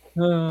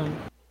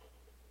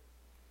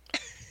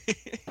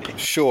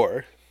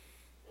 Sure.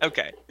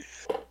 Okay.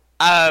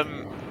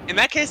 In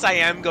that case, I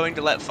am going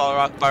to let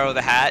Falrock borrow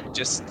the hat,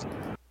 just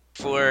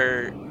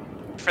for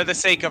the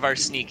sake of our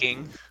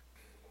sneaking.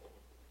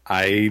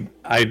 I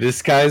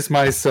disguise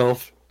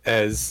myself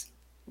as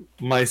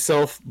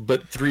myself,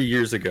 but 3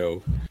 years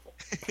ago.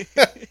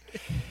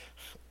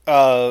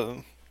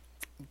 The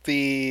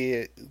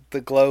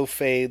glow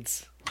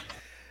fades.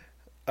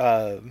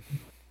 The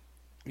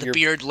Your-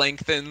 beard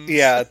lengthens.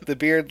 Yeah, the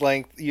beard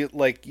length. You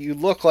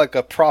look like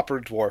a proper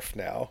dwarf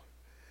now.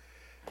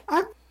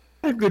 I've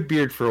had a good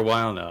beard for a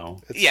while now.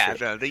 It's Yeah,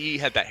 true. no, you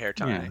had that hair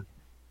tonic.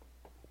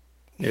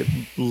 It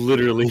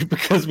literally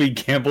because we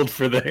gambled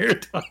for the hair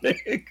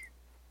tonic.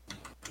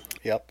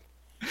 Yep.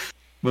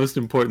 Most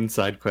important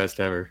side quest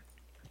ever.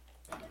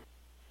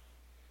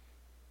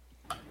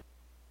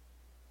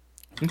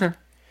 Okay.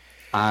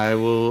 I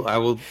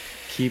will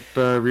keep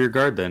rear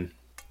guard then.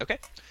 Okay.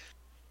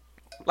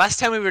 Last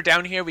time we were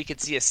down here, we could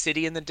see a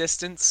city in the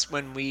distance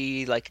when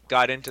we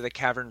got into the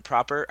cavern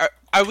proper.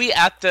 Are we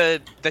at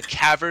the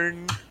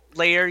cavern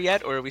layer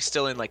yet, or are we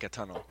still in a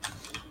tunnel?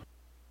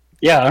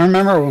 Yeah, I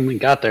remember when we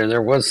got there,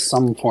 there was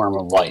some form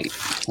of light,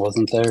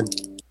 wasn't there?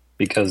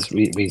 Because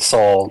we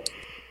saw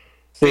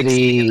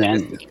city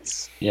and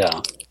yeah.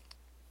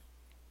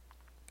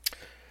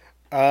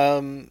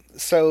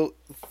 So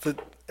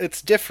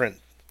it's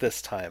different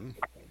this time.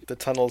 The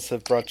tunnels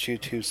have brought you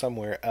to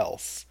somewhere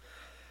else.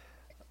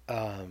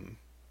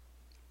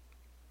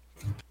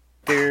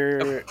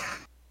 There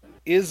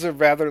is a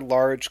rather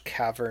large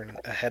cavern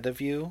ahead of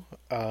you.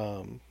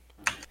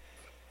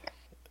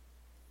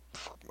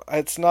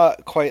 It's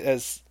not quite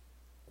as,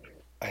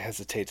 I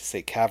hesitate to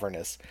say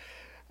cavernous,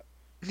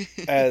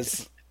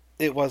 as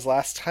it was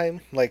last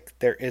time.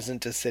 There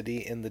isn't a city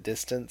in the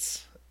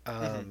distance.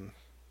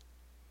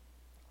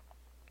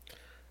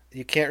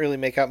 You can't really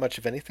make out much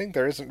of anything.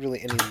 There isn't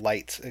really any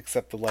light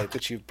except the light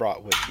that you've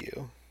brought with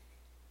you.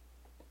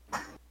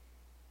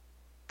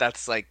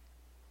 That's a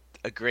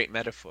great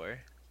metaphor.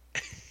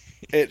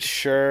 It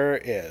sure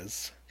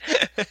is.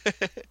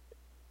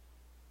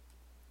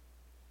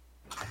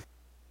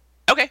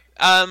 Okay.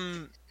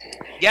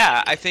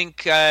 Yeah, I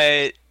think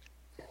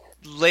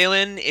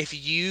Leyland,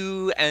 if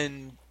you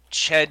and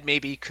Ched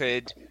maybe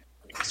could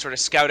sort of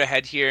scout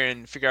ahead here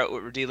and figure out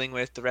what we're dealing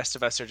with, the rest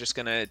of us are just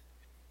gonna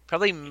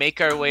probably make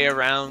our way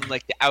around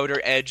the outer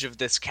edge of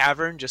this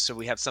cavern, just so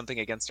we have something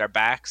against our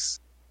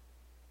backs.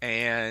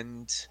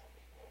 And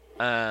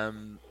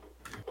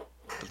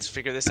let's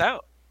figure this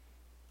out.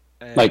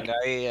 And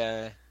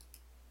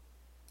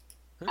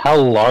How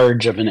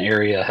large of an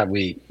area have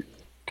we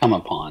come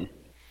upon?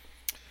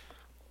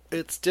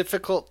 It's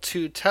difficult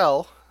to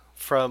tell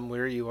from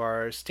where you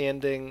are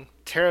standing.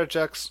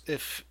 Terrajux,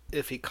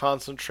 if he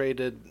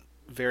concentrated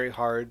very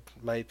hard,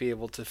 might be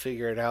able to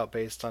figure it out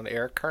based on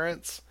air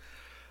currents.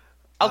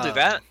 I'll do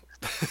that.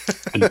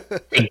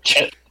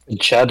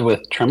 Chad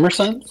with tremor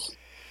sense?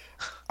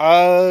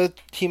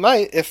 He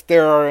might, if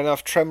there are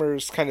enough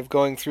tremors kind of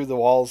going through the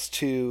walls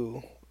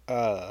to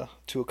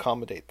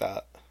accommodate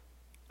that.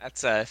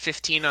 That's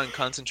 15 on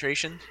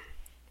concentration.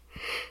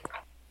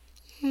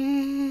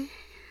 You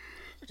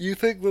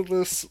think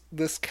that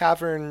this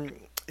cavern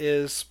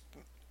is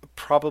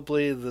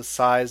probably the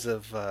size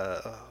of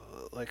a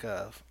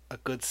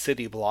good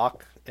city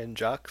block in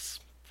Jux,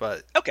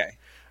 but Okay.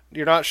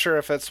 you're not sure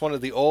if it's one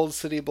of the old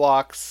city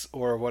blocks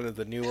or one of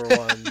the newer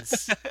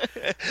ones.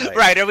 Like-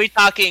 Right, are we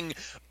talking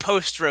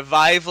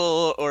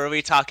post-revival or are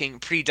we talking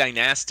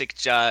pre-dynastic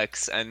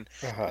Jux? And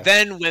Uh-huh.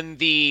 then when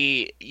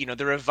the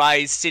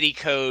revised city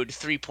code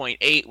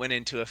 3.8 went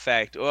into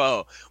effect,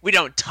 oh, we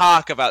don't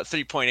talk about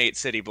 3.8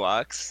 city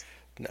blocks.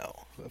 No,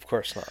 of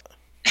course not.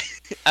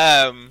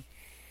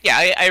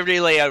 Yeah, I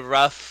relay a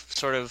rough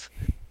sort of,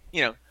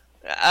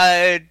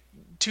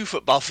 2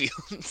 football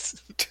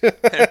fields.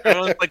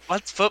 Everyone's like,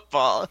 what's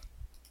football?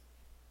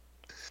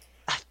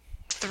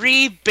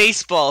 3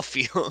 baseball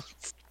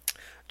fields.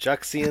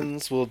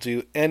 Juxians will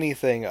do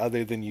anything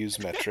other than use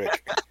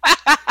metric.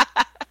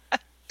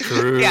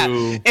 True.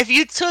 Yeah, if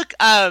you took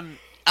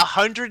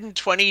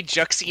 120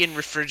 Juxian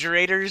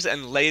refrigerators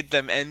and laid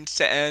them end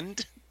to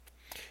end,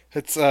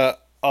 It's a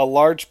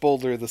large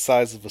boulder the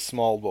size of a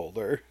small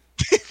boulder.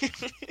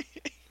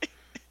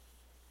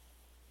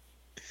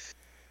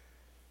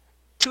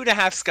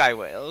 2.5 sky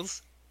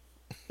whales.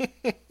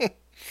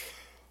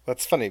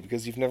 That's funny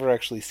because you've never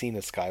actually seen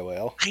a sky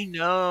whale. I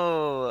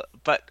know,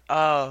 but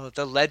oh,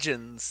 the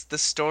legends, the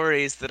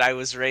stories that I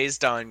was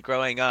raised on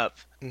growing up,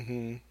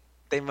 Mm-hmm.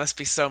 they must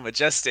be so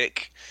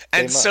majestic They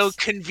and so must.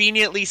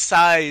 conveniently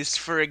sized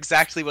for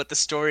exactly what the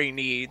story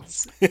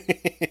needs.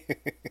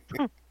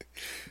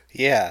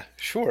 Yeah,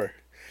 sure.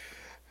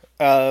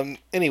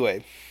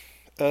 Anyway,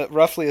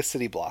 roughly a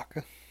city block.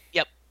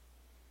 Yep.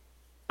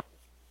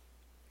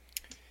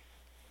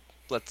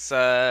 Let's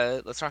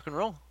rock and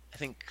roll. I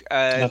think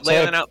That's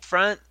Leyland it. out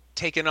front,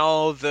 taking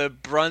all the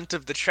brunt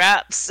of the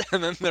traps,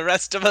 and then the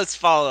rest of us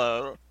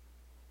follow.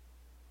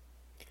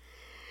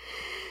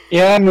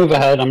 Yeah, I move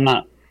ahead. I'm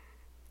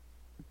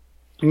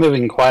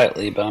moving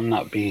quietly, but I'm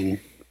not being.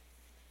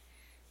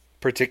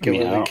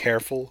 Particularly Yeah.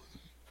 careful.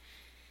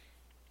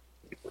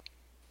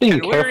 Being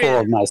And we're careful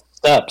of my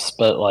steps,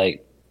 but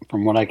like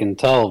from what I can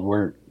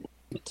tell,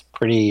 it's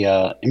pretty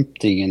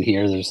empty in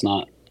here. There's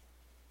not.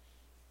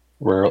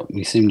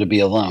 We seem to be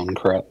alone,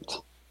 correct?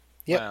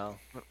 Yep. Well,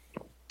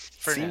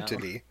 for Seem now. to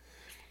be.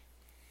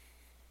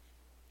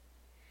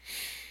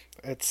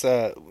 It's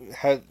I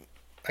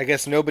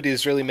guess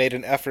nobody's really made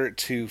an effort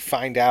to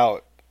find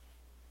out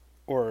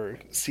or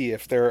see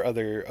if there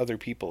are other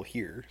people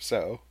here.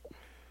 So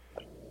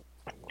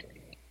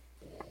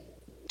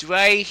Do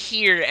I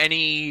hear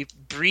any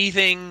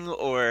breathing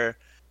or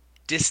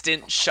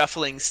distant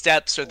shuffling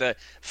steps or the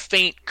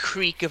faint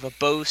creak of a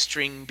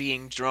bowstring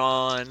being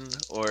drawn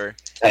or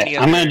any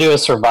I'm other... going to do a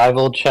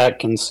survival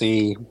check and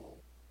see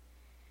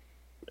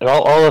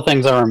all the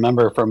things I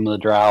remember from the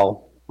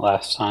drow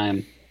last time.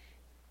 If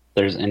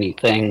there's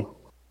anything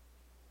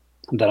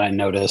that I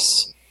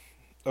notice,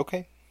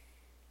 okay.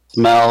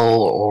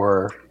 smell,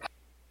 or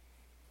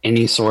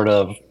any sort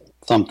of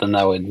something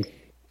that would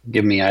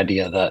give me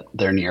idea that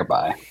they're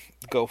nearby.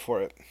 Go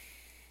for it.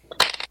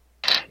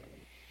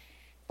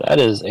 That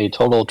is a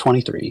total of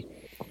 23.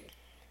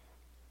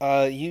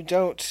 You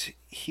don't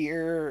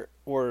hear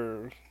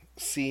or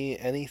see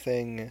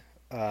anything.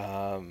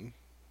 You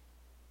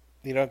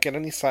don't get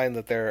any sign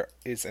that there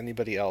is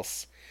anybody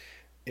else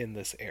in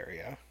this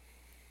area.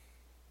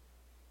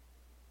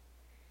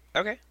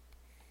 Okay,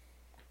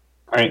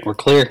 All right, we're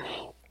clear.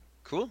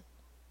 cool.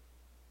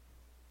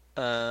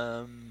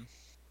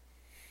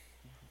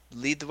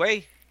 Lead the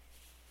way.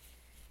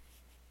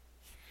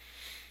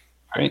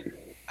 All right.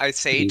 I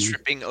say, Mhm.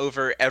 tripping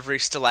over every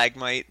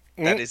stalagmite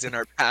that is in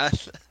our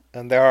path.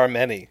 And there are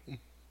many.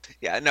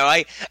 Yeah,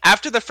 no,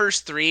 after the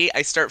first 3,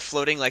 I start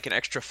floating like an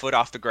extra foot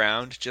off the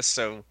ground, just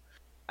so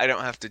I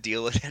don't have to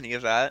deal with any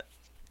of that.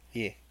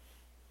 Yeah.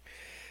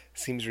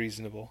 Seems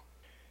reasonable.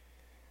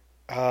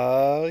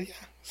 Yeah.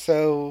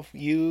 So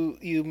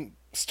you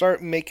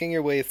start making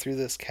your way through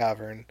this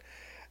cavern.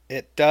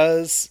 It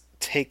does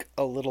take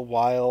a little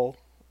while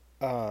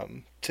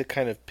to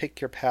kind of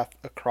pick your path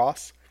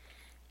across.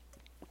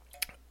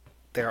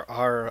 There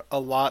are a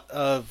lot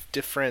of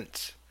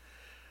different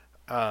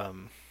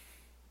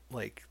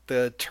like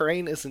the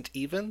terrain isn't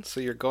even, so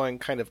you're going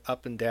kind of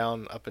up and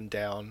down,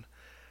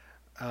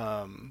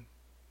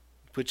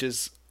 which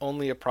is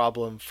only a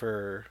problem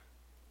for,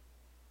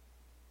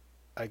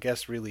 I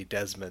guess, really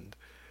Desmond.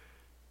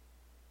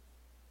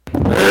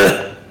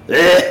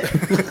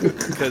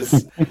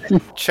 Because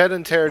Ched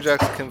and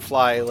Terrajux can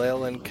fly,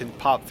 Leyland can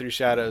pop through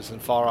shadows,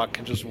 and Falrock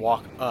can just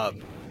walk up.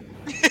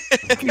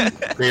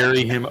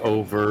 Bury him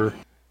over.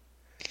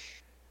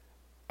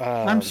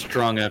 I'm Um,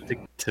 strong enough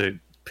to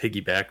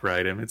piggyback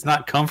ride him. It's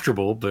not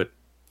comfortable, but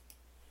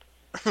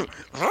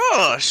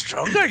Oh,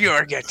 stronger you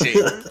are getting.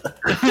 It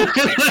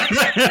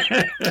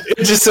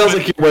just sounds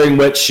like you're wearing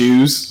wet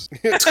shoes.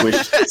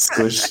 Squish,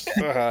 squish.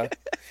 uh,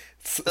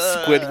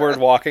 Squidward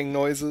walking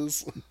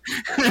noises.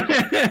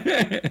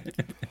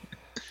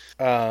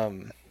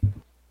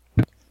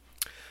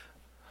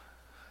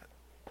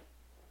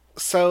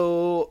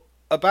 So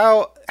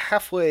about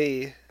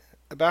halfway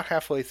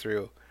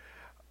through,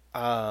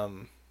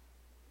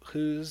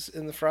 who's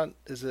in the front?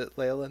 Is it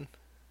Leyland?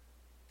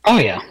 Oh,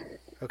 yeah.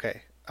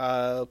 Okay.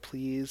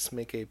 Please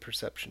make a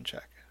perception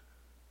check.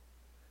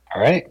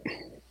 All right.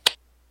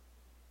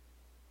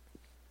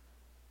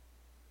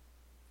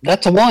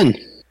 That's a 1.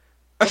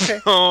 Okay.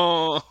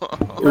 Oh.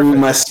 Ooh,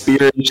 my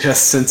spirit and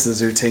chest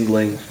senses are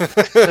tingling.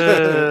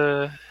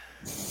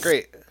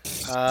 Great.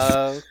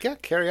 Yeah,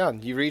 carry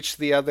on. You reach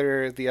the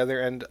other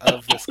end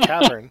of this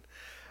cavern.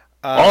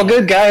 All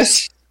good,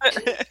 guys.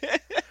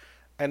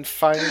 And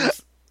find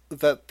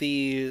that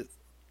the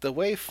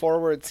way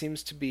forward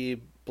seems to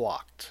be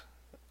blocked.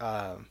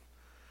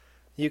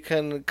 You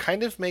can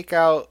kind of make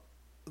out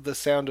the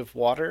sound of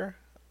water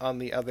on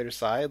the other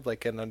side,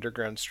 like an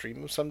underground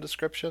stream of some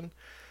description.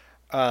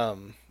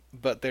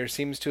 But there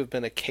seems to have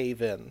been a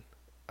cave-in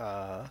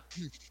that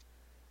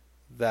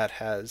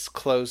has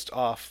closed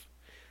off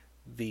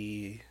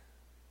the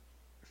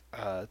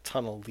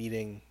tunnel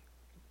leading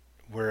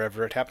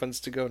wherever it happens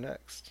to go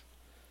next.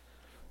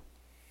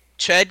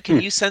 Ched, can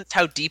you sense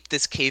how deep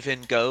this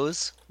cave-in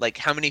goes? Like,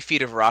 how many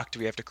feet of rock do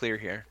we have to clear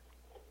here?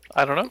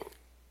 I don't know.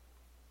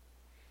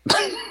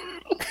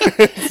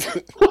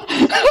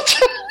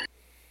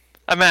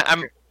 I'm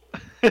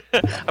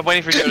I'm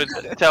waiting for you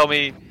to tell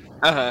me.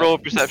 Roll a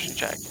perception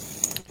check.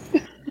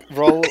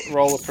 Roll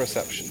a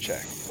perception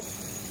check.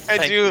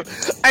 I do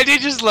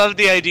just love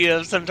the idea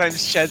of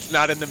sometimes Ched's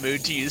not in the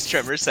mood to use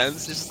tremor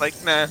sense. It's just like,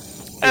 nah.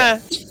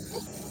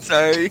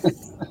 Sorry.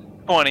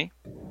 20.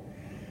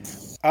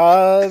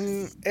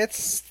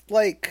 It's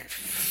like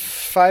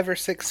 5 or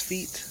 6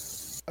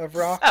 feet of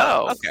rock.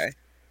 Oh, Okay.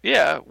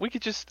 yeah. We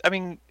could just. I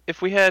mean,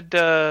 if we had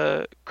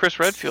Chris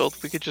Redfield,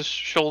 we could just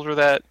shoulder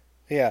that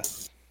Yeah,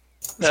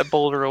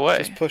 boulder away.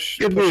 just push.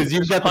 Good push news,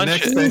 you've got the punch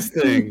next it. best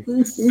thing.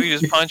 We could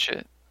just punch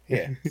it.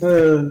 Yeah.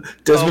 Desmond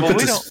but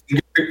puts we his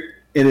finger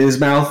in his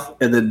mouth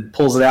and then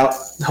pulls it out,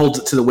 holds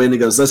it to the wind, and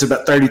goes, "There's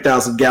about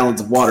 30,000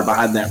 gallons of water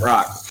behind that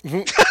rock."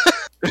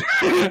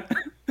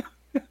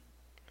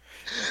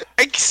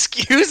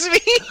 Excuse me?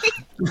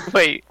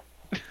 Wait.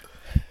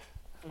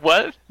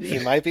 What? He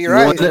might be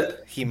right. One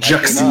He might be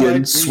Juxian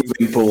not.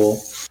 swimming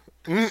pool.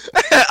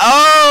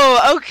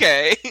 Oh,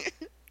 okay.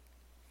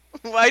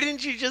 Why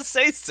didn't you just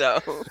say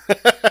so?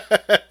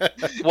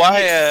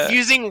 Why?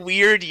 Using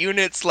weird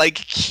units like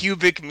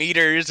cubic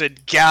meters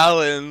and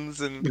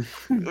gallons and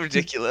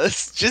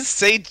ridiculous. Just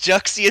say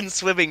Juxian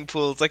swimming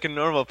pools like a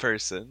normal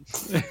person.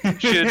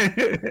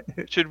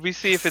 Should we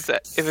see if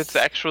it's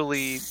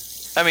actually?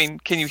 I mean,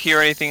 can you hear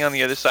anything on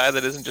the other side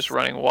that isn't just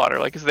running water?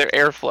 Like, is there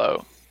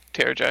airflow,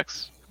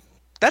 Terrajex?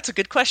 That's a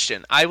good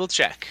question. I will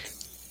check.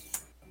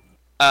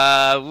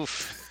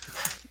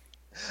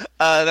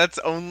 That's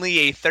only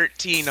a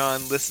 13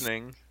 on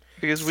listening.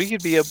 Because we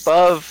could be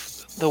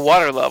above the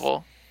water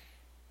level.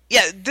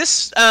 Yeah,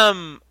 this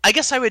I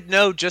guess I would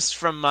know just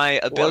from my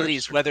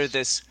abilities whether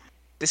this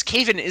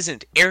cave-in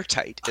isn't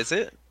airtight, is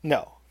it?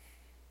 No,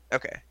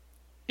 Okay.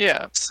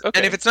 Yeah. Okay.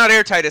 And if it's not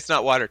airtight, it's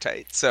not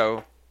watertight.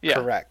 So yeah,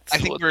 correct. I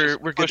think Well,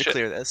 we're just good push to it.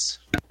 clear this.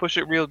 push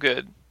it real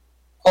good.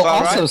 Well, All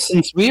also, right.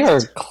 since we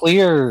are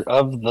clear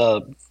of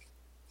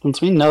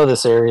since we know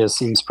this area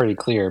seems pretty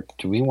clear,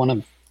 do we want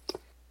to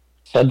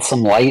shed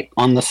some light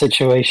on the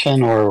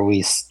situation, or are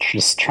we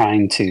just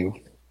trying to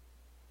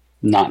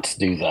not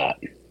do that?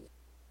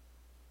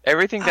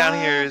 Everything down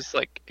here is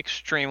like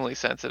extremely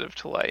sensitive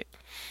to light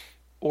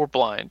or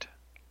blind.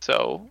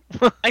 So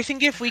I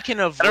think if we can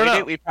don't avoid know.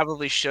 it, we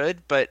probably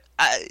should. But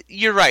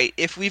you're right.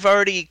 If we've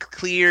already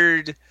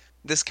cleared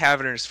this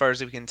cavern as far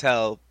as we can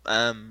tell,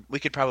 we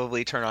could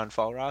probably turn on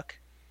Fall Rock.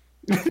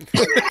 No,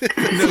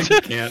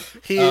 you can't.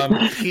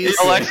 He's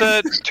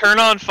Alexa, turn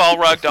on Fall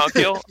Rock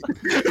Donkill.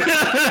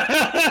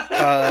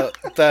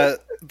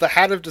 the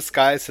hat of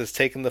disguise has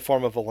taken the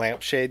form of a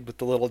lampshade with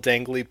the little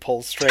dangly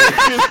pull string.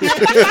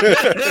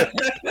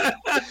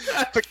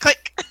 Click,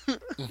 click.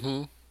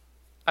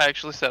 I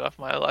actually set off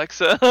my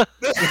Alexa.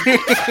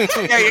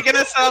 Yeah, you're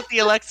gonna set off the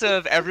Alexa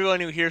of everyone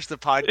who hears the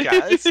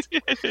podcast.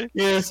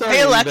 Yeah, sorry,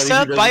 Hey everybody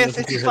Alexa, who buy a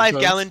doesn't listen to your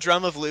 55-gallon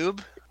drum of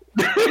lube.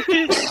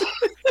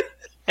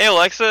 Hey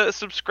Alexa,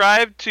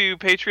 subscribe to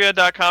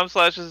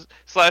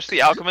patreon.com/slash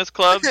the Alchemist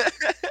Club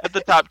at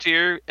the top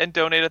tier and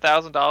donate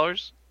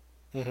 $1,000.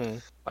 Mm-hmm.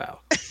 Wow.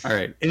 All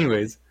right.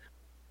 Anyways,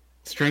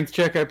 strength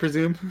check, I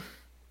presume.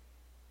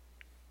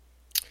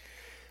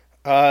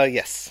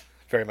 Yes,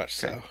 very much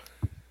so.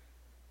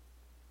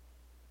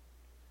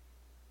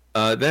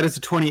 That is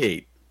a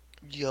 28.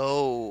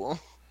 Yo.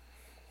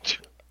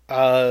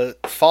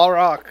 Fall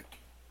Rock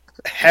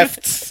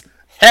hefts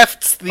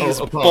these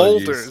apologies.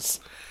 boulders.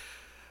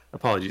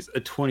 Apologies. A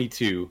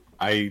 22.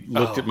 I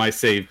looked at my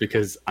save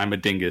because I'm a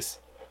dingus.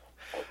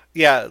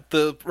 Yeah,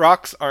 the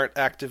rocks aren't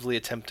actively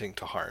attempting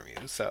to harm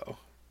you, so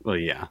Well,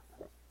 yeah.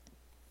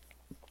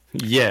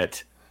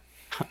 Yet,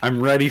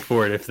 I'm ready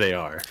for it if they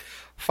are.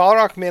 Fall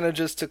Rock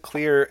manages to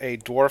clear a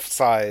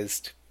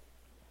dwarf-sized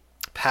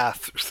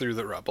path through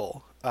the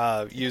rubble,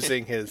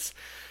 using his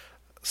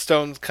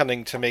stone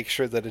cutting to make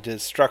sure that it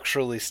is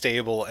structurally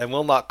stable and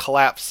will not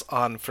collapse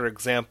on, for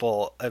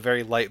example, a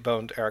very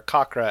light-boned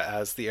Aarakocra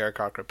as the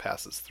Aarakocra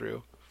passes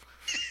through.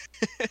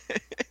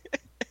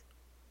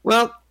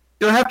 Well,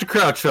 you'll have to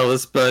crouch,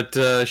 fellas, but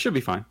should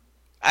be fine.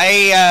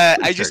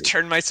 I just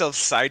turn myself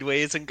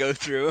sideways and go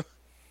through.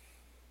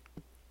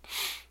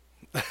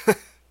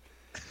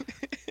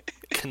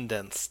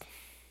 condensed.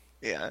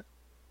 Yeah.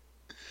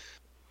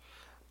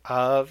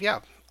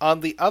 Yeah. On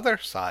the other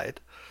side,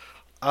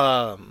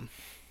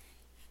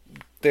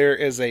 there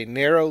is a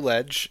narrow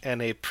ledge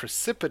and a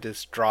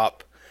precipitous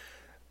drop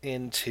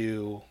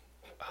into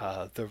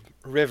the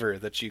river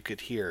that you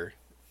could hear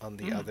on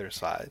the other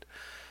side.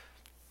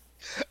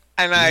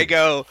 And I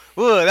go,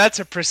 ooh, that's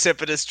a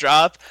precipitous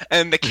drop.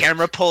 And the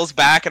camera pulls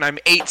back, and I'm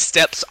 8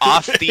 steps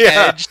off the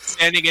Yeah. edge,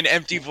 standing in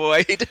empty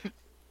void.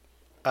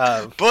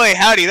 Uh, Boy,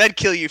 howdy, that'd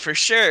kill you for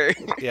sure.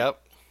 yep.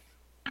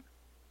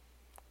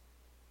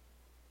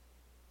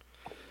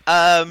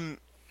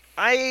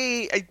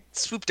 I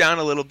swoop down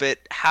a little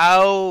bit.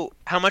 How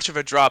much of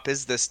a drop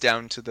is this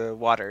down to the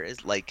water?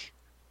 Is like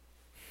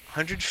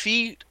 100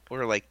 feet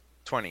or like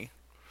 20?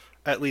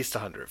 At least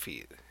 100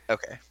 feet.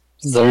 Okay.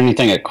 Is there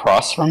anything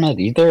across from it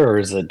either, or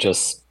is it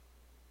just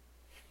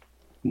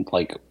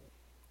like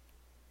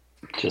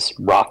just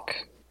rock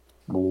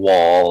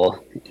wall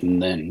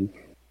and then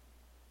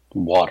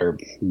water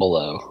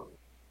below?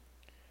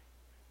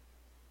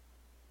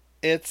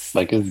 It's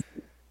Like, Go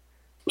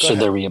should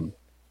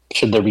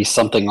there be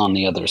something on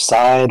the other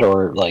side,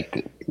 or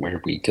like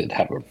where we could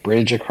have a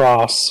bridge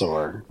across,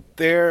 or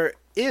there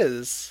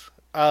is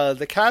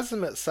the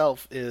chasm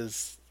itself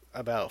is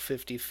about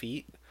 50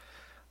 feet.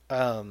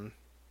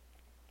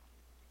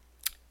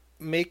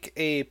 Make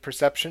a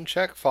perception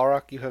check.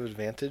 Falrock, you have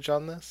advantage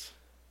on this.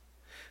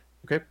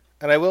 Okay.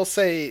 And I will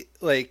say,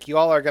 like, you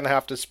all are going to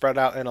have to spread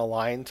out in a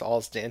line to all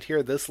stand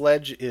here. This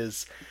ledge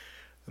is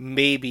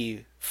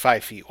maybe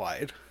 5 feet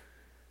wide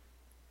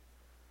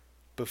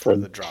before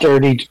the drop.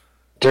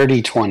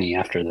 dirty 20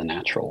 after the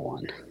natural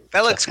one?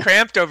 That looks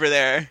cramped over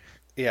there.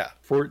 Yeah.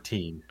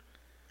 14.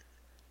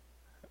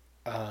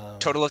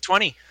 Total of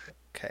 20.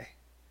 Okay.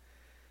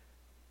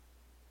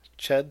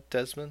 Ched,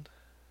 Desmond?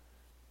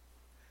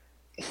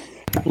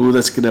 Ooh,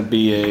 that's gonna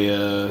be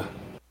a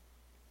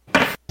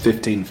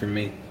 15 for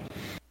me.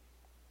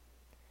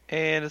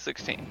 And a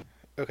 16.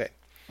 Okay.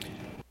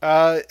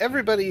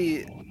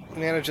 Everybody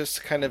manages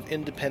to kind of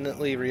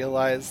independently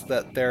realize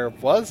that there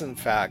was, in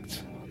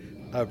fact,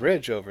 a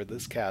bridge over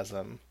this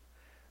chasm,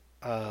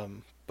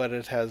 but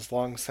it has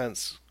long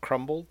since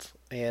crumbled,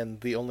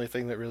 and the only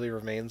thing that really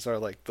remains are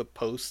like the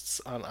posts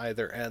on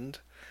either end,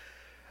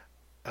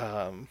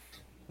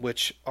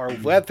 which are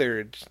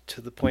weathered to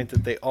the point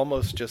that they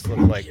almost just look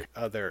like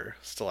other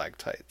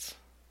stalactites.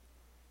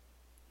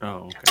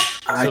 Oh, okay.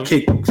 I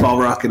kick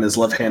Falrock in his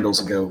left handles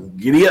and go,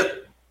 giddy up!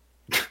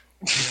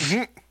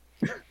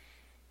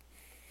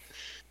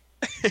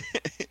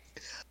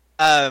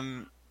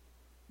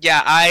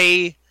 Yeah,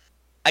 I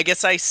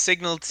guess I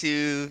signal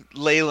to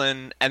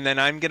Leyland, and then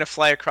I'm gonna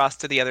fly across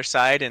to the other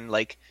side and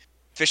like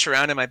fish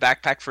around in my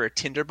backpack for a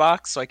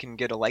tinderbox so I can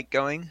get a light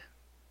going.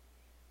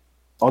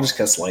 I'll just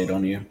cast light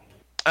on you.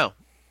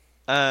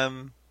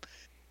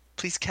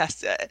 Please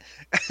cast it.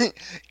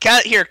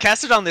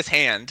 Cast it on this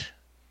hand,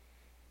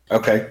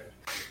 Okay.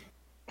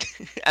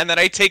 and then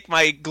I take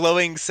my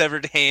glowing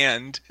severed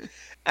hand,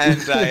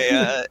 and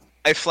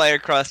I fly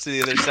across to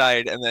the other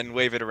side, and then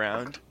wave it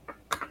around.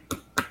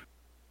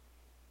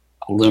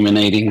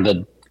 Illuminating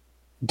the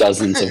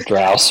dozens of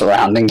drow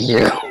surrounding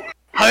you.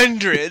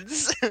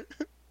 Hundreds.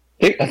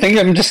 I think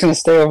I'm just gonna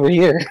stay over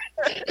here.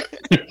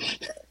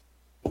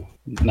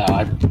 No,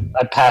 I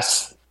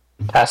pass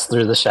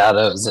through the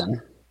shadows and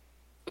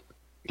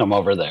come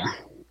over there.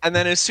 And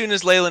then as soon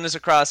as Leyland is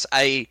across,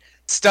 I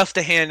stuff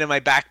the hand in my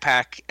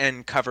backpack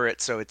and cover it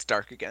so it's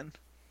dark again.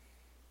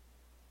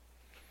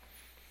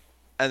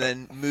 And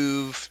then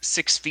move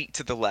 6 feet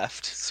to the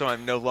left, so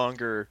I'm no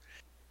longer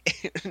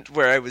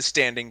where I was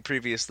standing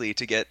previously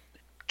to get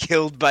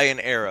killed by an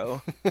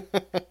arrow.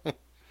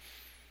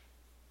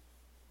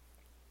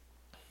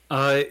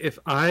 If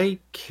I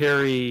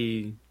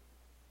carry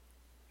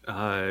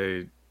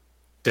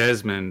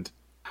Desmond,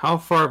 how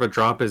far of a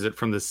drop is it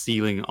from the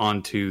ceiling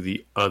onto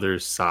the other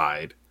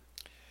side?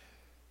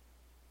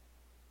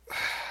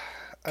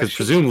 Because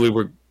presumably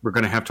we're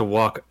going to have to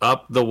walk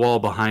up the wall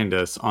behind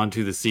us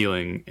onto the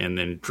ceiling and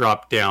then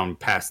drop down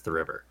past the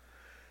river.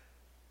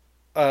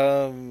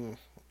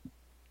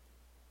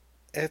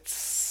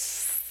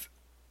 It's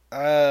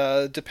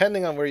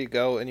depending on where you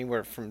go,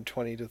 anywhere from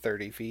 20 to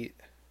 30 feet.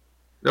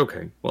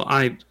 Okay, well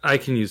I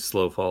can use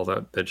slow fall.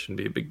 That shouldn't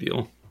be a big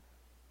deal.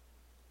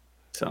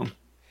 So,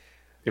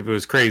 if it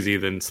was crazy,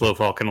 then slow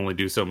fall can only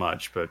do so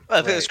much. But Well,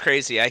 if it was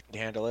crazy, I can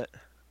handle it.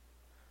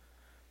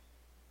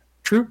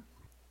 true.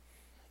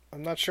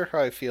 I'm not sure how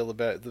I feel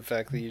about the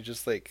fact that you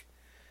just like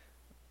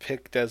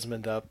pick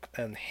Desmond up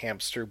and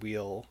hamster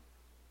wheel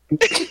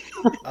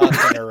up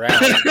and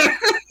around.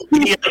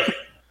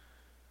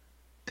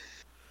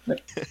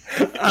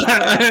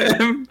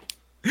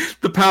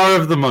 The power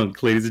of the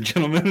monk, ladies and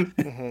gentlemen,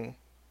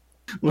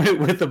 Mm-hmm.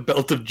 with a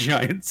belt of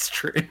giant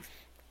strength.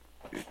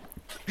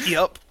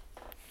 Yep.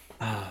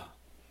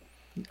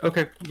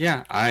 Okay,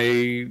 yeah,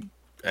 I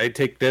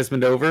take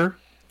Desmond over.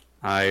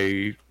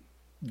 I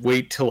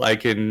wait till I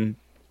can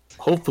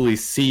hopefully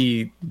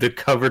see the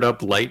covered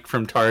up light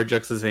from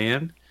Tarajux's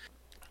hand,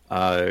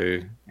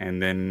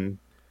 and then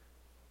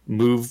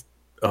move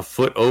a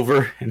foot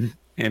over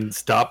and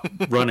stop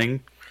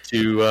running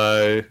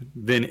to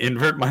then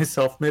invert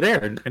myself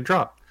midair and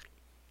drop.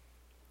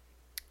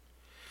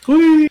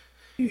 Whee!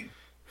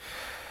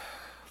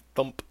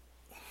 Thump.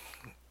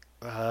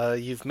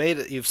 You've made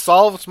it. You've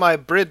solved my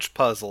bridge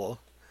puzzle.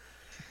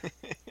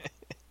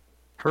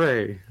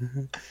 Hooray!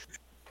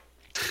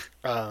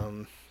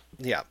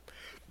 Yeah.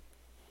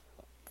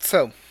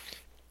 So,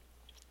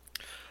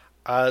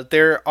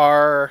 there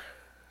are.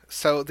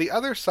 So the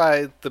other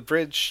side, the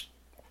bridge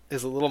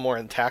is a little more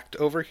intact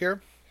over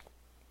here.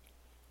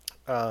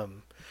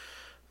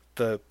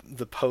 The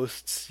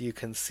posts, you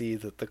can see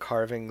that the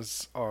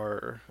carvings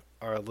are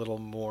a little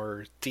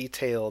more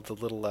detailed, a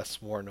little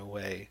less worn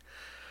away,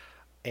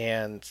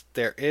 and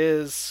there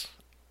is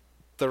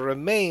the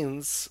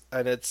remains,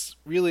 and it's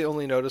really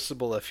only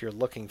noticeable if you're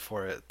looking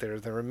for it. There are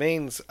the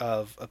remains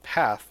of a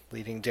path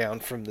leading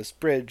down from this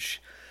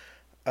bridge,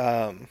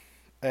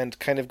 and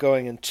kind of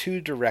going in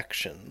two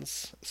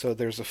directions. So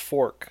there's a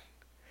fork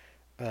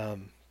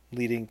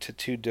leading to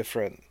two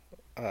different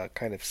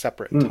kind of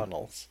separate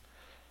tunnels.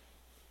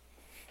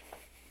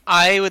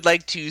 I would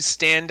like to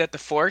stand at the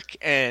fork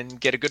and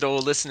get a good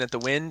old listen at the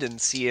wind and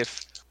see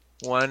if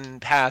one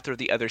path or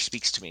the other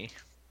speaks to me,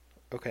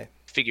 Okay.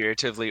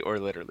 figuratively or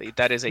literally.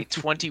 That is a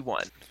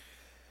 21.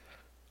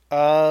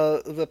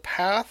 The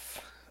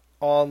path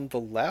on the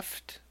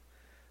left,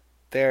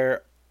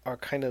 there are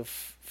kind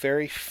of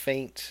very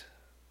faint.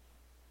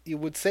 You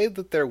would say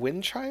that they're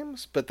wind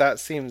chimes, but that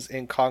seems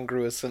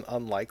incongruous and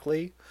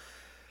unlikely.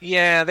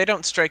 Yeah, they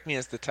don't strike me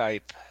as the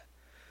type.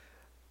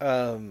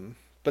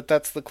 But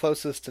that's the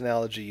closest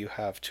analogy you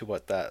have to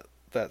what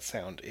that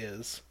sound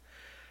is.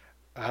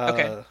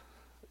 Okay.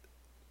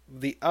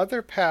 The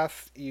other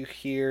path you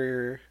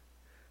hear,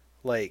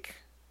 like,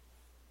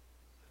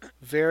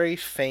 very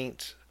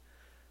faint,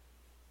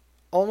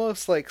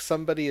 almost like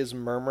somebody is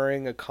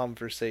murmuring a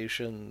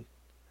conversation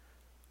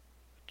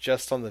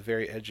just on the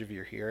very edge of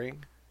your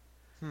hearing.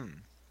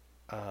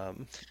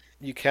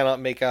 You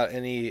cannot make out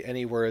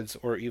any words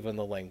or even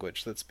the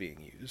language that's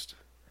being used.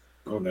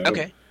 Oh no.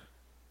 Okay.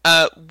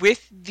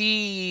 With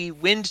the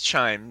wind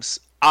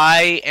chimes,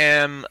 I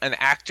am an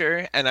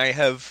actor and I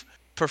have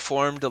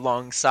performed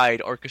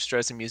alongside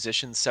orchestras and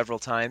musicians several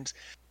times.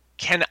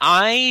 Can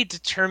I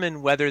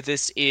determine whether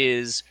this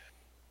is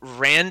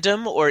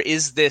random or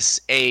is this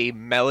a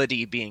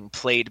melody being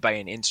played by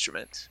an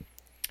instrument?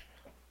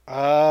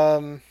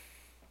 Like,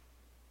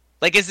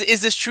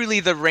 is this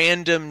truly the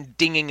random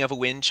dinging of a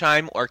wind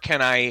chime, or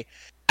can I,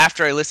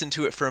 after I listen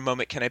to it for a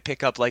moment, can I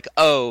pick up, like,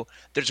 oh,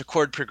 there's a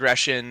chord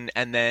progression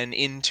and then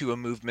into a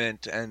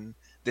movement, and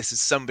this is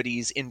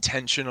somebody's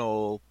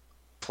intentional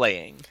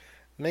playing?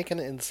 Make an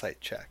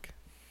insight check.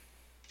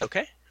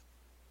 Okay.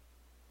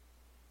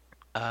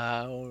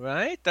 All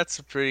right, that's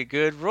a pretty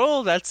good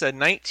roll. That's a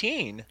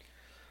 19.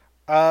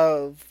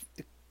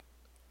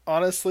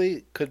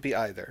 Honestly, could be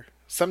either.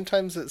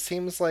 Sometimes it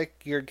seems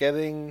like you're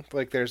getting,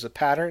 like, there's a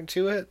pattern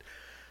to it,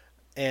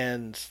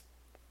 and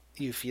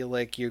you feel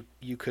like you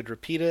could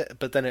repeat it,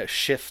 but then it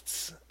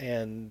shifts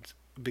and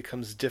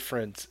becomes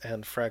different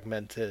and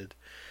fragmented.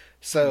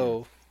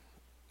 So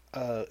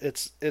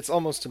it's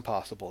almost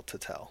impossible to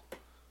tell.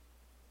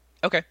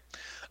 Okay.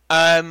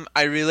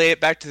 I relay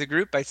it back to the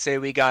group. I say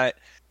we got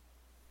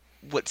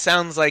what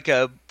sounds like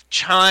a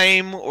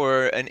chime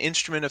or an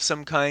instrument of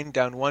some kind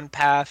down one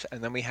path,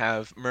 and then we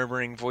have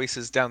murmuring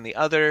voices down the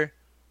other.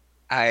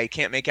 I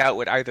can't make out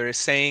what either is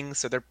saying,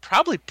 so they're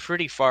probably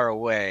pretty far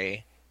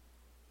away.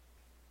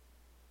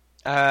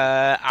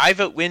 I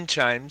vote wind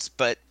chimes,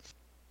 but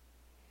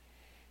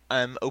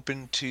I'm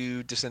open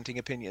to dissenting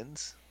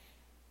opinions.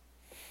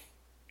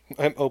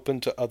 I'm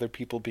open to other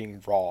people being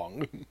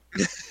wrong.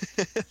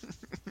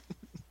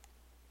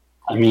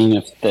 I mean,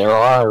 if there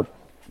are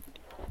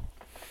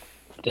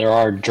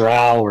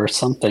drow or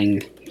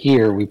something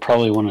here, we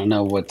probably want to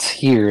know what's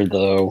here,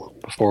 though,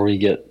 before we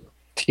get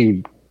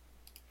too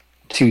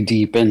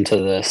deep into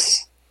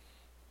this.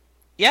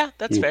 Yeah,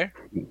 that's fair.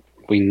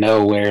 We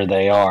know where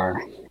they are.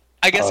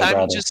 I guess I'm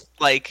rather. just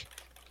like,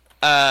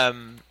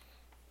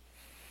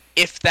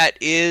 if that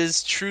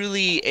is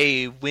truly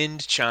a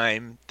wind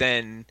chime,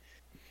 then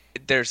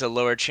there's a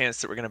lower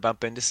chance that we're going to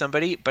bump into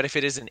somebody. But if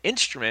it is an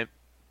instrument,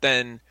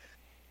 then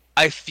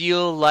I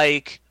feel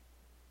like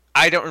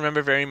I don't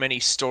remember very many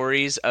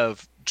stories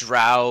of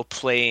drow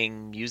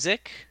playing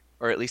music,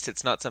 or at least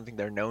it's not something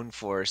they're known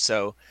for.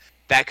 So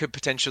that could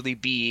potentially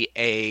be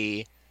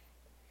an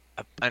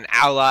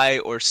ally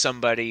or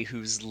somebody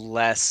who's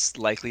less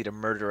likely to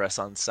murder us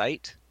on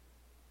sight.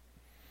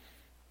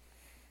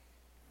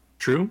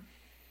 True.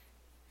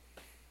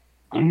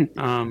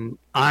 Mm.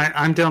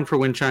 I'm down for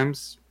wind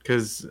chimes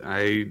because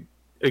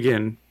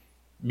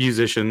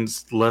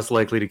musicians less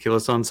likely to kill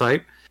us on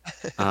sight.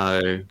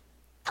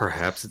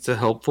 Perhaps it's a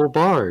helpful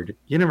bard.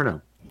 You never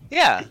know.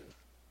 Yeah.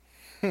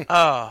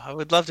 Oh, I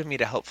would love to meet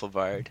a helpful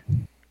bard.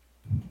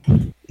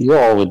 You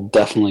all would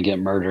definitely get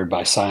murdered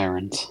by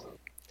sirens.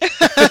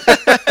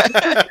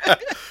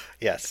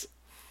 Yes.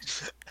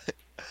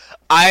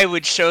 I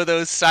would show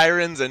those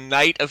sirens a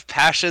night of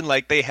passion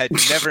like they had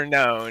never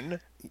known.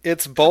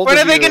 It's bold. What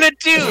of are they you- gonna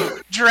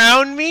do?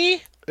 Drown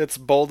me? It's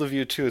bold of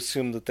you to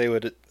assume that they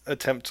would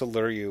attempt to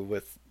lure you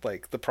with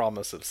like the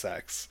promise of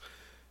sex.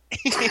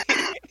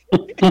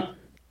 That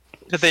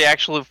they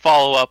actually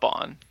follow up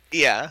on.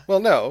 Yeah. Well,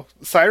 no,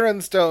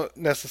 sirens don't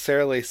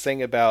necessarily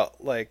sing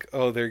about like,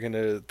 oh, they're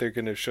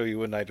gonna show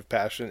you a night of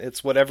passion.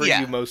 It's whatever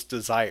Yeah. you most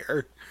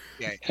desire.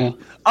 Yeah.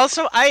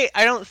 Also, I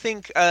don't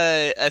think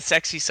a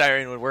sexy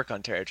siren would work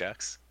on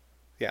Terrajux.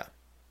 Yeah.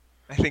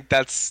 I think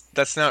that's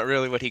not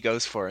really what he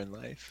goes for in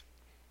life.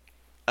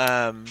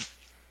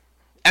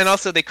 And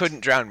also they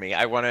couldn't drown me.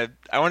 I want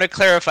to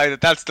clarify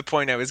that that's the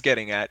point I was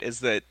getting at,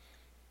 is that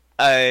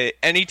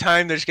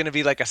anytime there's going to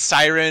be like a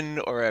siren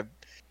or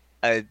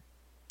a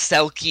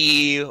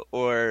Selkie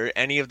or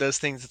any of those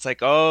things, it's like,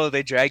 oh,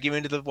 they drag you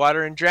into the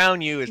water and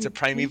drown you. It's a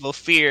primeval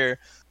fear.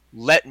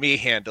 Let me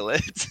handle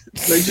it.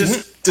 They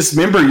just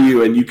dismember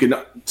you, and you can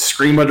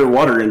scream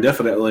underwater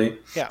indefinitely.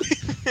 Yeah.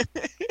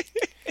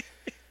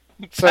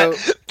 So,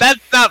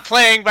 That's not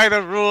playing by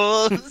the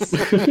rules.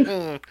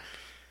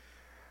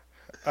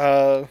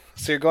 so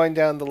you're going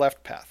down the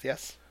left path,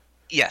 yes?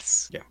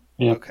 Yes. Yeah.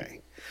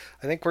 Okay.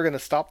 I think we're going to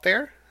stop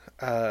there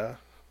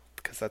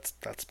because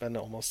that's been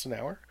almost an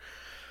hour.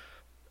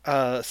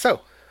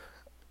 So,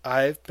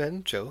 I've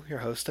been Joe, your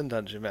host and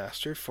dungeon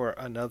master, for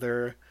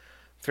another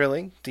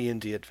thrilling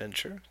D&D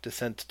adventure,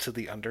 Descent to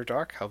the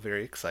Underdark. How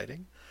very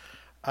exciting.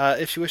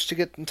 If you wish to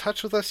get in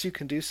touch with us, you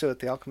can do so at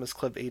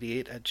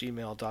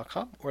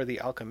thealchemistclub88@gmail.com or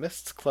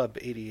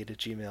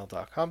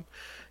thealchemistsclub88@gmail.com.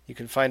 You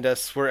can find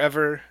us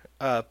wherever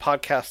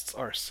podcasts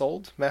are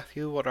sold.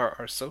 Matthew, what are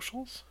our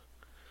socials?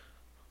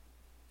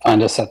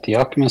 Find us at the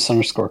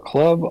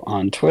Alchemist_Club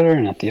on Twitter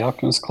and at the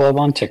Alchemist Club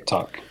on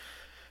TikTok.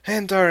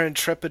 And our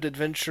intrepid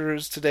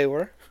adventurers today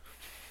were...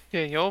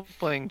 Yeah, y'all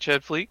playing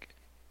Jed Fleek.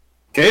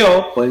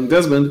 Kale playing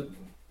Desmond.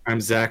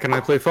 I'm Zach, and I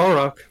play Fall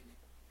Rock.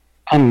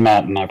 I'm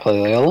Matt and I play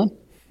Leolin.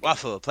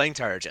 Waffle playing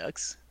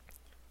Terrajux.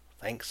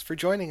 Thanks for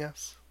joining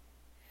us.